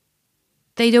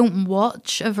they don't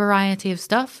watch a variety of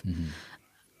stuff,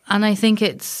 and I think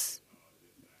it's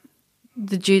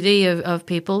the duty of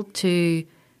people to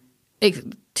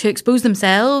expose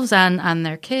themselves and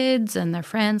their kids and their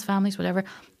friends, families, whatever,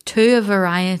 to a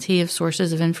variety of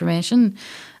sources of information.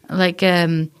 Like,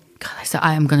 God,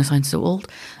 I am going to sound so old,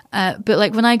 but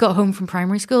like when I got home from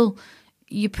primary school,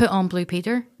 you put on Blue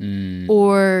Peter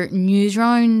or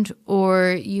Newsround,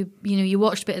 or you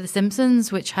watched a bit of The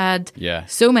Simpsons, which had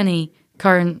so many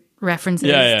current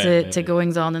references to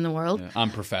goings on in the world. Yeah.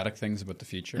 And prophetic things about the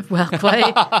future. Well,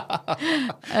 quite.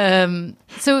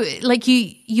 So, like,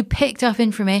 you picked up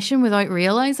information without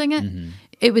realising it.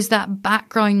 It was that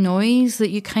background noise that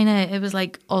it was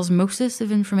like osmosis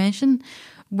of information.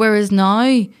 Whereas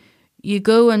now, you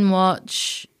go and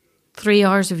watch 3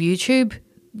 hours of YouTube,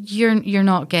 you're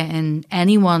not getting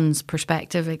anyone's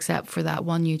perspective except for that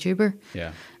one YouTuber.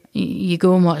 Yeah. You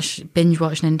go and binge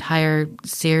watch an entire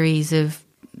series of,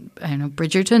 I don't know,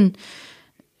 Bridgerton.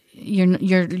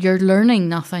 You're learning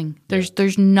nothing.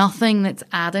 There's nothing that's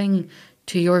adding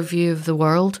to your view of the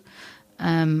world,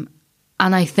 and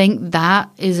I think that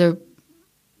is I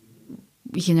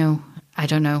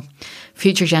don't know.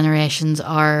 Future generations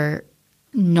are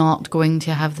not going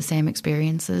to have the same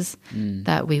experiences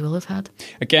that we will have had.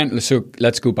 Again, so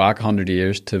let's go back 100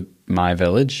 years to my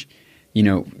village.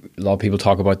 A lot of people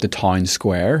talk about the town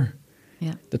square.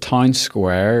 Yeah. The town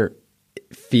square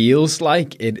feels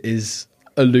like it is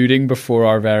eluding before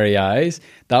our very eyes.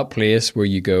 That place where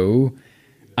you go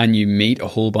and you meet a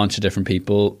whole bunch of different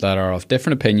people that are of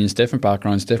different opinions, different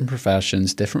backgrounds, different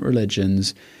professions, different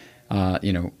religions.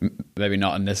 Maybe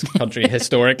not in this country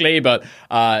historically, but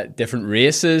different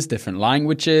races, different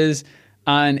languages,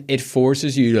 and it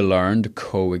forces you to learn to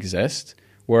coexist.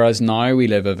 Whereas now we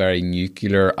live a very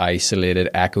nuclear, isolated,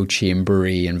 echo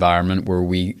chambery environment where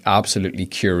we absolutely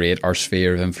curate our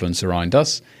sphere of influence around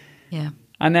us. Yeah.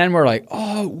 And then we're like,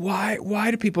 oh,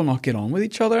 why do people not get on with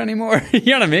each other anymore? You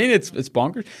know what I mean? It's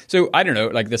bonkers. So I don't know,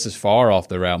 like this is far off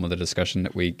the realm of the discussion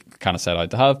that we kind of set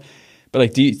out to have. But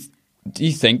like, do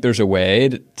you think there's a way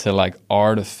to like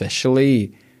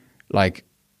artificially like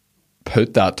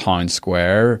put that town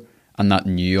square and that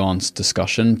nuanced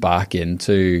discussion back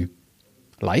into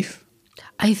life?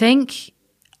 I think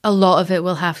a lot of it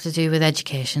will have to do with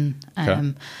education.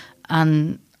 Okay.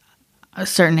 And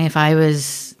certainly if I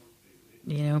was,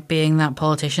 being that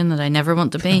politician that I never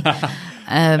want to be.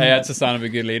 Hey, that's a sign of a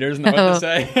good leader, isn't that what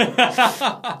they say?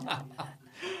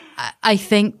 I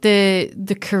think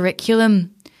the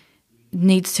curriculum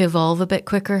needs to evolve a bit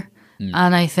quicker.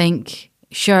 And I think,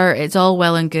 sure, it's all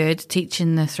well and good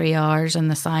teaching the 3 R's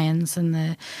and the science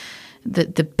and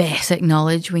the basic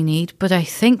knowledge we need, but I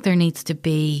think there needs to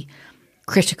be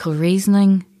critical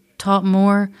reasoning taught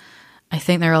more. I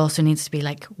think there also needs to be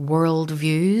like world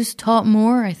views taught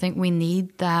more. I think we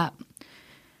need that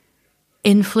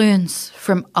influence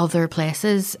from other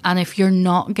places, and if you're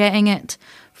not getting it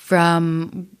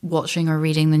from watching or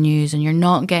reading the news, and you're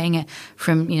not getting it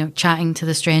from chatting to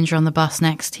the stranger on the bus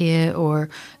next to you or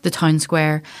the town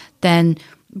square, then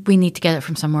we need to get it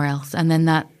from somewhere else. And then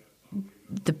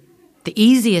the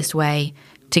easiest way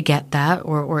to get that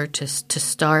or to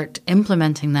start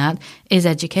implementing that is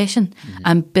education,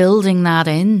 and building that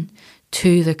in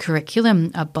to the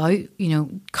curriculum about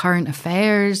current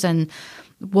affairs and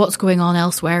what's going on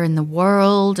elsewhere in the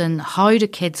world and how do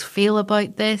kids feel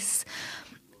about this,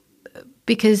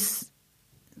 because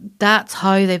that's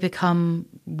how they become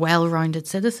well-rounded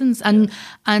citizens. And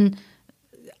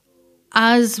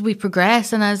as we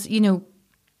progress, and as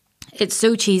It's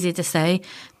so cheesy to say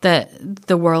that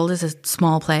the world is a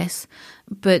small place,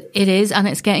 but it is, and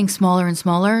it's getting smaller and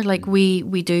smaller. Like we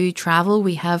do travel,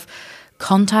 we have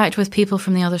contact with people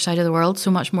from the other side of the world so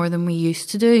much more than we used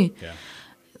to do. Yeah.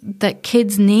 That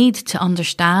kids need to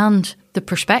understand the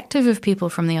perspective of people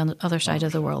from the other side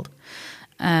of the world.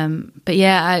 But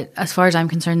yeah, as far as I'm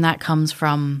concerned, that comes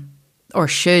from, or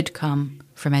should come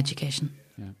from, education.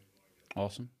 Yeah,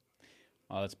 awesome.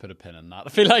 Oh, let's put a pin in that. I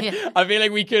feel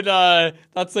like we could.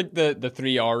 That's like the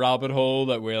 3R rabbit hole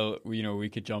that we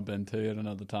could jump into at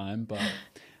another time.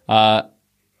 But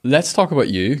let's talk about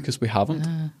you, because we haven't.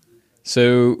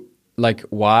 So, like,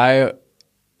 why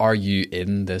are you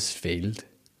in this field?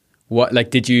 What, like,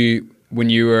 did you, when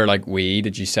you were like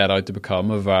did you set out to become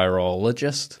a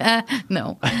virologist?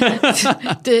 No.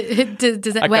 I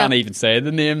can't even say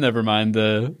the name, never mind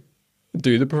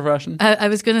do the profession. I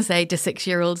was going to say, do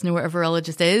 6-year-olds know what a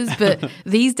virologist is? But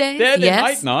these days, yeah, they yes.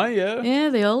 might now, yeah. Yeah,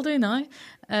 they all do now.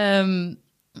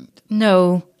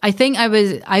 No, I think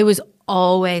I was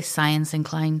always science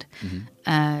inclined.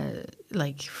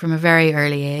 Like from a very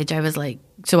early age, I was like,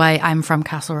 so I'm from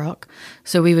Castle Rock,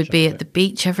 so we would be at the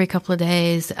beach every couple of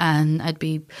days, and I'd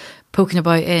be poking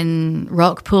about in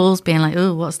rock pools, being like,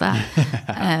 oh, what's that?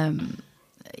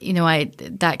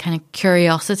 That kind of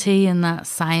curiosity and that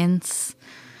science,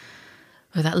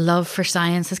 or that love for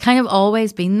science, has kind of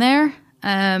always been there.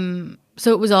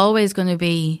 So it was always going to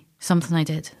be something I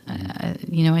did.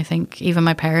 I think even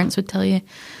my parents would tell you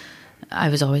I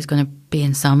was always going to be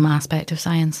in some aspect of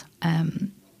science.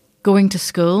 Going to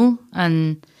school,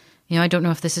 and I don't know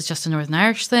if this is just a Northern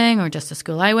Irish thing or just a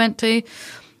school I went to,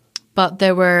 but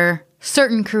there were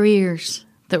certain careers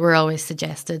that were always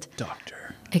suggested.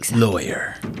 Doctor, exactly.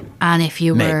 Lawyer, and if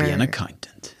you maybe an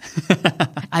accountant.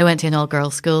 I went to an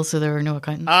all-girls school, so there were no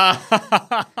accountants.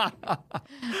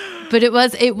 But it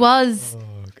was.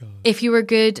 If you were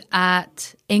good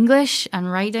at English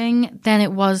and writing, then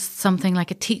it was something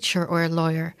like a teacher or a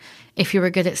lawyer. If you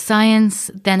were good at science,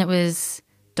 then it was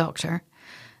doctor.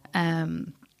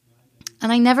 And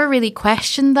I never really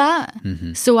questioned that.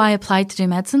 So I applied to do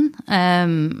medicine.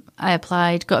 I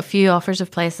applied, got a few offers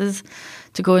of places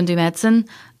to go and do medicine.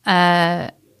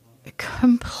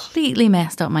 Completely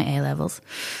messed up my A-levels.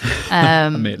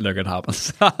 Look, it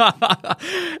happens.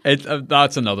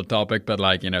 That's another topic, but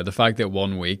the fact that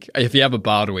 1 week, if you have a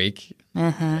bad week,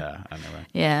 yeah, anyway.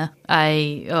 Yeah,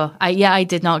 I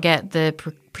did not get the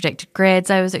predicted grades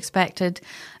I was expected.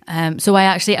 So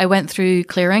I went through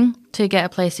clearing to get a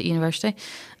place at university,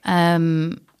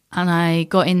 and I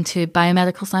got into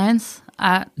biomedical science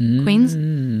at Queen's,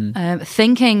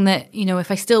 thinking that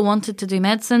if I still wanted to do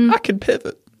medicine, I can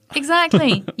pivot.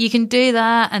 Exactly. You can do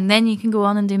that, and then you can go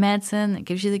on and do medicine. It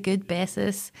gives you the good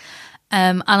basis.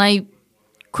 And I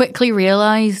quickly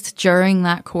realised during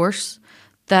that course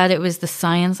that it was the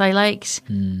science I liked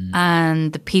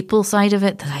and the people side of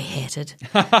it that I hated.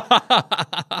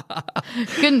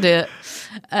 Couldn't do it.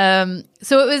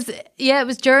 So it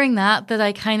was during that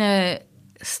I kind of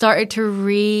started to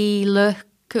re-look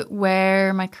at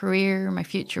where my career, my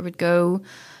future would go.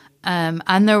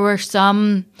 And there were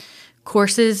some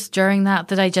courses during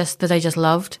that I just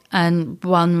loved, and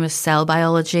one was cell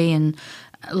biology and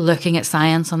looking at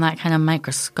science on that kind of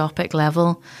microscopic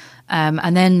level,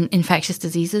 and then infectious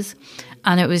diseases,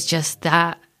 and it was just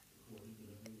that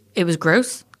it was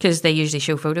gross because they usually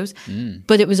show photos,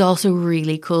 but it was also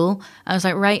really cool. I was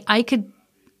like, right, I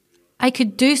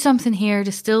could do something here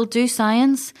to still do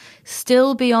science,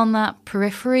 still be on that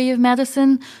periphery of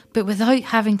medicine, but without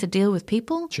having to deal with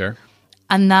people. Sure.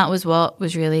 And that was what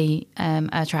was really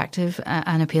attractive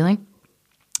and appealing.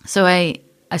 So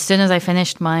as soon as I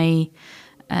finished my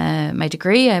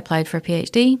degree, I applied for a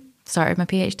PhD, started my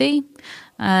PhD,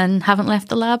 and haven't left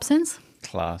the lab since.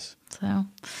 Class.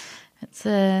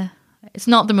 So it's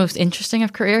not the most interesting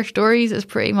of career stories. It's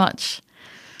pretty much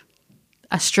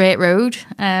a straight road.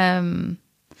 But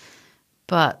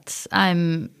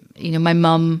I'm, my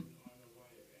mum,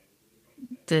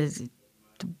 the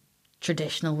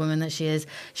traditional woman that she is,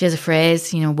 she has a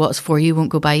phrase, what's for you won't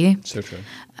go by you. So true.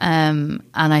 And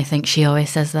I think she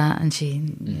always says that, and she,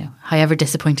 however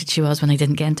disappointed she was when I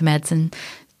didn't get into medicine,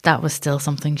 that was still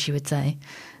something she would say.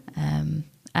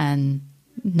 And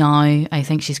now I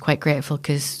think she's quite grateful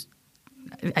because,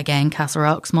 again, Castle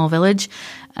Rock, small village,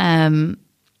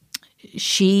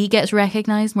 she gets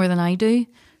recognised more than I do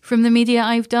from the media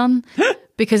I've done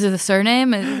because of the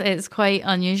surname. It's quite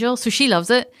unusual. So she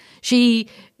loves it. She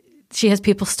has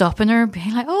people stopping her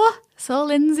being like, oh, I saw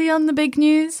Lindsay on the big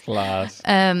news. Class.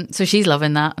 So she's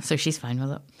loving that. So she's fine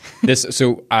with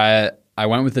it. I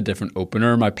went with a different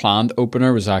opener. My planned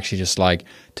opener was actually just like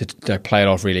to play it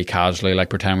off really casually, like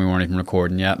pretend we weren't even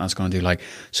recording yet. And I was going to do like,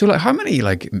 so like how many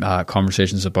like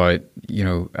conversations about,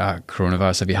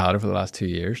 coronavirus have you had over the last 2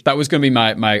 years? That was going to be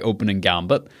my opening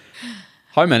gambit.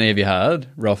 How many have you had,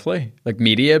 roughly? Like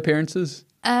media appearances?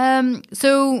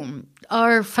 So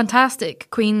our fantastic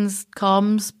Queen's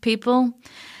comms people,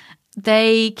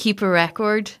 they keep a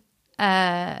record.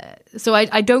 So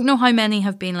I don't know how many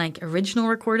have been like original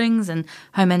recordings and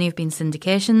how many have been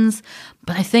syndications,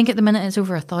 but I think at the minute it's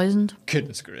over 1,000.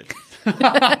 Goodness gracious.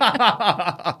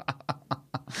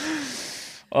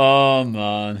 Oh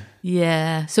man.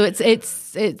 Yeah. So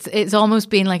it's almost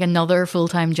been like another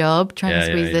full-time job trying to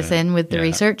squeeze this in with the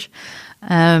research.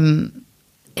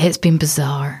 It's been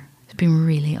bizarre. It's been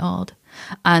really odd.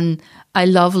 And I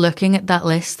love looking at that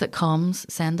list that comms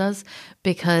send us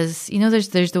because,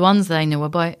 there's the ones that I know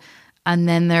about, and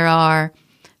then there are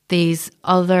these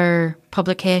other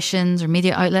publications or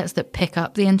media outlets that pick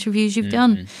up the interviews you've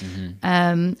done.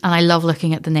 And I love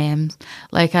looking at the names.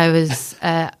 Like I was...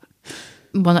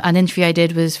 an interview I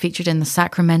did was featured in the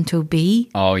Sacramento Bee.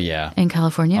 Oh, yeah. In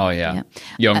California. Oh, yeah.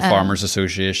 Young Farmers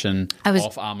Association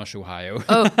off Amish, Ohio.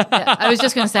 Oh, yeah. I was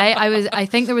just going to say, I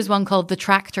think there was one called the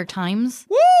Tractor Times.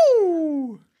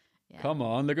 Woo! Yeah. Come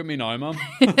on, look at me now, man.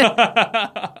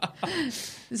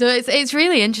 So it's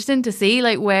really interesting to see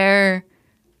like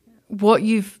what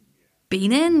you've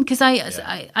been in, because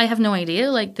I have no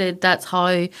idea. Like that's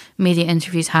how media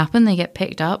interviews happen. They get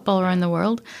picked up all around the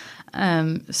world.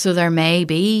 So there may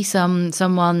be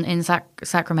someone in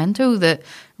Sacramento that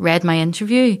read my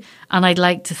interview, and I'd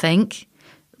like to think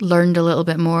learned a little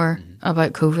bit more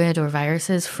about COVID or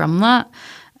viruses from that,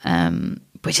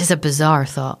 which is a bizarre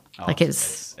thought. Oh, like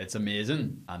it's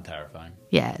amazing and terrifying.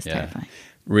 Yeah, it's terrifying.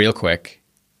 Real quick,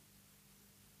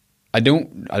 I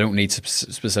don't need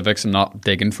specifics. I'm not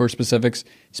digging for specifics.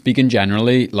 Speaking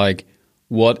generally, like,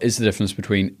 what is the difference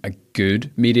between a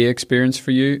good media experience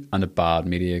for you and a bad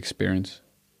media experience?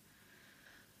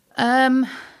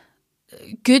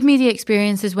 Good media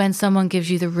experience is when someone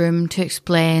gives you the room to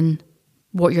explain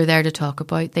what you're there to talk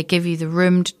about. They give you the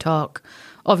room to talk,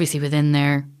 obviously within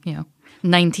their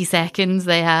 90 seconds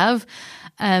they have.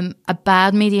 A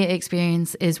bad media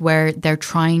experience is where they're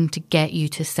trying to get you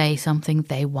to say something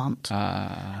they want.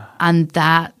 And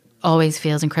that always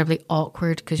feels incredibly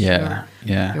awkward because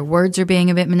your words are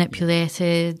being a bit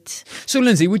manipulated. So,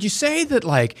 Lindsay, would you say that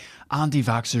like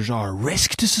anti-vaxxers are a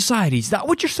risk to society? Is that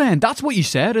what you're saying? That's what you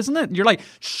said, isn't it? You're like,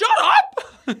 shut up!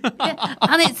 Yeah.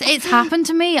 And it's happened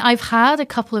to me. I've had a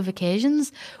couple of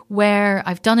occasions where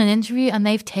I've done an interview and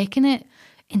they've taken it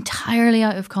entirely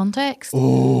out of context.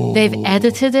 Oh. They've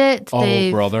edited it.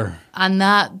 Oh, brother. And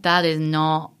that is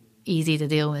not easy to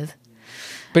deal with.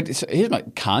 But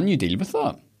can you deal with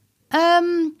that?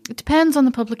 It depends on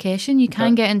the publication. You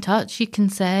can get in touch. You can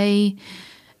say,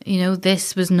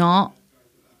 this was not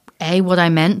what I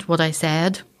meant, what I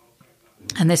said,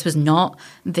 and this was not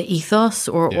the ethos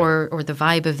or the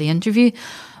vibe of the interview.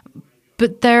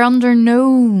 But they're under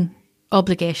no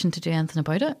obligation to do anything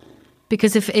about it.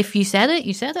 Because if you said it,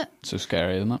 you said it. So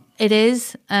scary, isn't it? It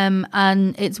is.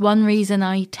 And it's one reason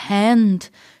I tend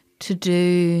to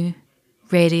do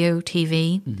radio,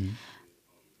 TV. Mm-hmm.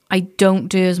 I don't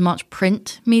do as much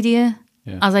print media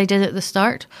as I did at the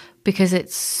start because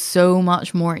it's so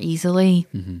much more easily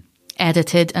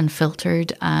edited and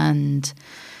filtered and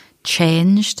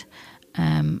changed.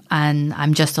 And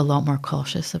I'm just a lot more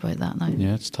cautious about that now.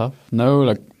 Yeah, it's tough. No,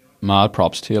 like, mad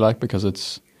props to you, because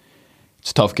it's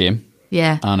a tough game.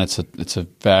 Yeah. And it's a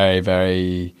very,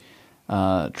 very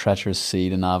treacherous sea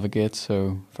to navigate,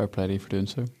 so fair play to you for doing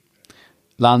so.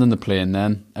 Landing the plane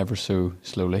then, ever so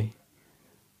slowly.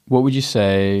 What would you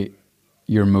say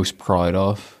you're most proud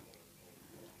of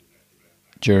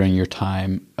during your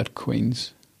time at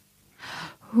Queen's?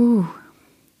 Ooh.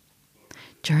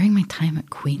 During my time at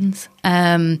Queen's,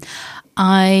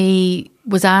 I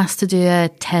was asked to do a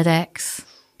TEDx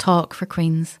talk for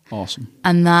Queen's. Awesome.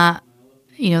 And that,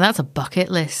 that's a bucket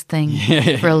list thing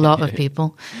for a lot of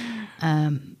people.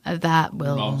 That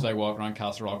will... Mom's like walking around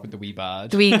Castle Rock with the wee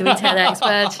badge. The wee TEDx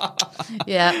badge.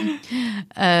 Yeah.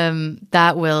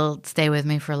 That will stay with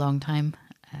me for a long time.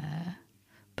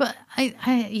 But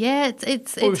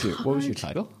it's What was your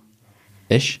title?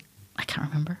 Ish? I can't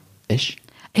remember. Ish?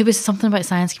 It was something about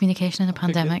science communication in a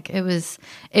pandemic. It was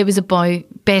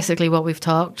about basically what we've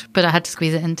talked, but I had to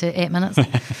squeeze it into 8 minutes.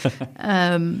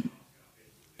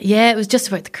 It was just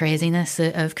about the craziness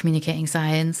of communicating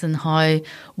science and how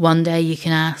one day you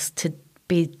can ask to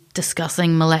be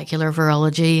discussing molecular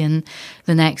virology, and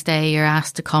the next day you're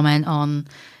asked to comment on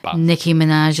Nicki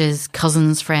Minaj's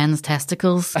cousin's friend's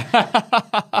testicles.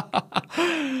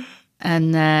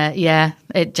 And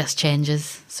it just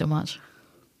changes so much.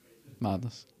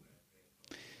 Madness.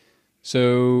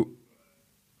 So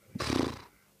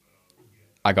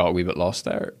I got a wee bit lost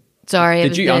there. Sorry.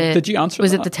 Did you answer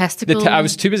Was that? it the testicle? I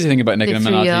was too busy thinking about Nicki They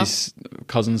threw you Minaj's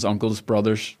cousins, uncles,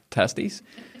 brothers' testes.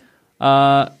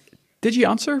 Did you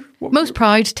answer? Most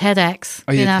proud TEDx.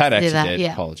 Oh, yeah, TEDx do you that. did.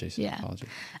 Yeah. Apologies. Yeah. Apologies.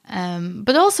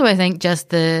 But also I think just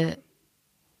the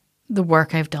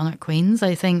work I've done at Queen's.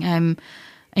 I think I'm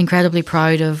incredibly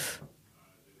proud of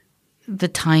the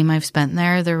time I've spent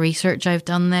there, the research I've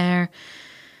done there.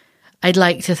 I'd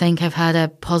like to think I've had a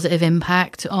positive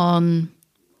impact on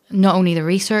not only the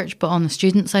research, but on the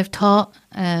students I've taught.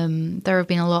 There have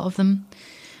been a lot of them.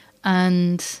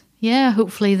 And yeah,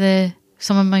 hopefully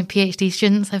some of my PhD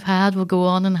students I've had will go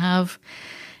on and have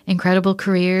incredible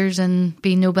careers and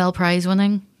be Nobel Prize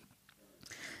winning.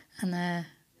 And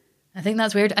I think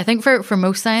that's weird. I think for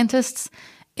most scientists,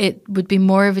 it would be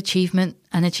more of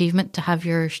an achievement to have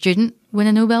your student win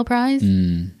a Nobel Prize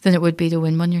than it would be to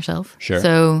win one yourself. Sure.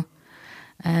 So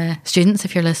students,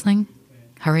 if you're listening,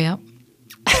 hurry up.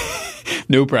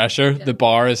 No pressure. Yeah. The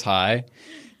bar is high.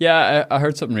 Yeah, I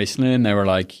heard something recently and they were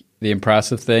like, the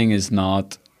impressive thing is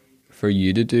not for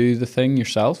you to do the thing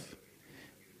yourself.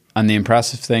 And the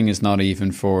impressive thing is not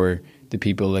even for the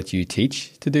people that you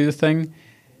teach to do the thing.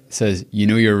 It says,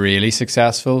 you're really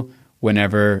successful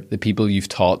whenever the people you've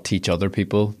taught teach other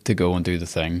people to go and do the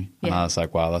thing. Yeah. And I was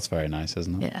like, wow, that's very nice,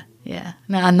 isn't it? Yeah, yeah.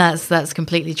 No, and that's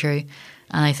completely true.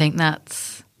 And I think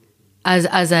that's,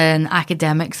 as an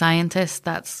academic scientist,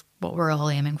 that's what we're all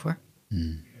aiming for.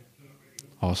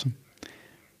 Awesome.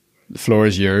 The floor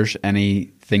is yours.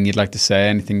 Anything you'd like to say?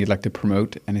 Anything you'd like to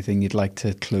promote? Anything you'd like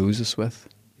to close us with?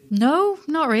 No,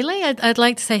 not really. I'd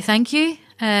like to say thank you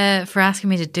for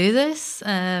asking me to do this.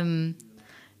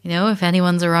 If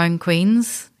anyone's around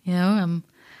Queen's,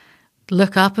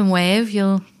 look up and wave.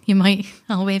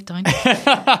 I'll wave down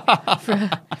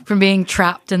from being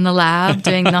trapped in the lab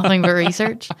doing nothing but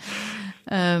research.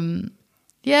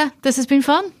 This has been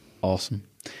fun. Awesome.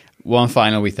 One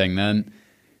final wee thing then.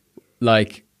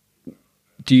 Like,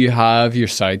 do you have your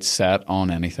sights set on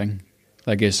anything?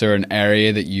 Like, is there an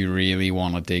area that you really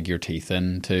want to dig your teeth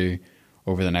into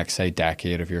over the next, say,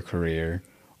 decade of your career?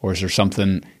 Or is there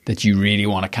something that you really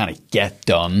want to kind of get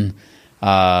done,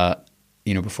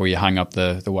 before you hang up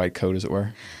the white coat, as it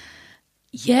were?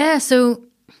 Yeah, so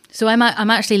I'm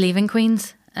actually leaving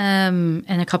Queen's in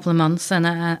a couple of months, and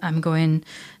I'm going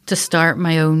to start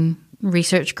my own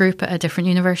research group at a different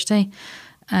university.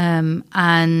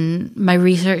 And my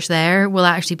research there will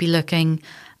actually be looking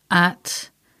at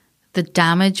the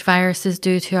damage viruses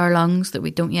do to our lungs that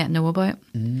we don't yet know about.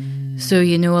 So,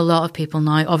 a lot of people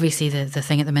now, obviously the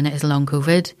thing at the minute is long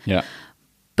COVID. Yeah.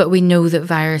 But we know that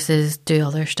viruses do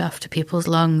other stuff to people's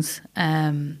lungs.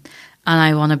 And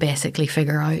I want to basically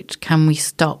figure out, can we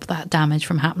stop that damage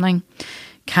from happening?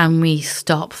 Can we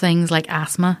stop things like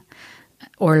asthma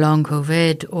or long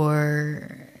COVID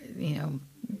or,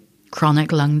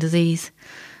 chronic lung disease?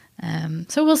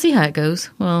 So we'll see how it goes.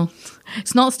 Well,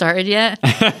 it's not started yet.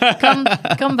 Come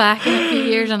back in a few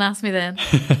years and ask me then.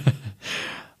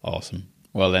 Awesome.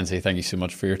 Well, Lindsay, thank you so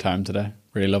much for your time today.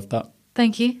 Really loved that.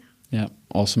 Thank you. Yeah,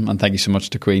 awesome. And thank you so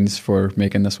much to Queen's for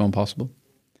making this one possible.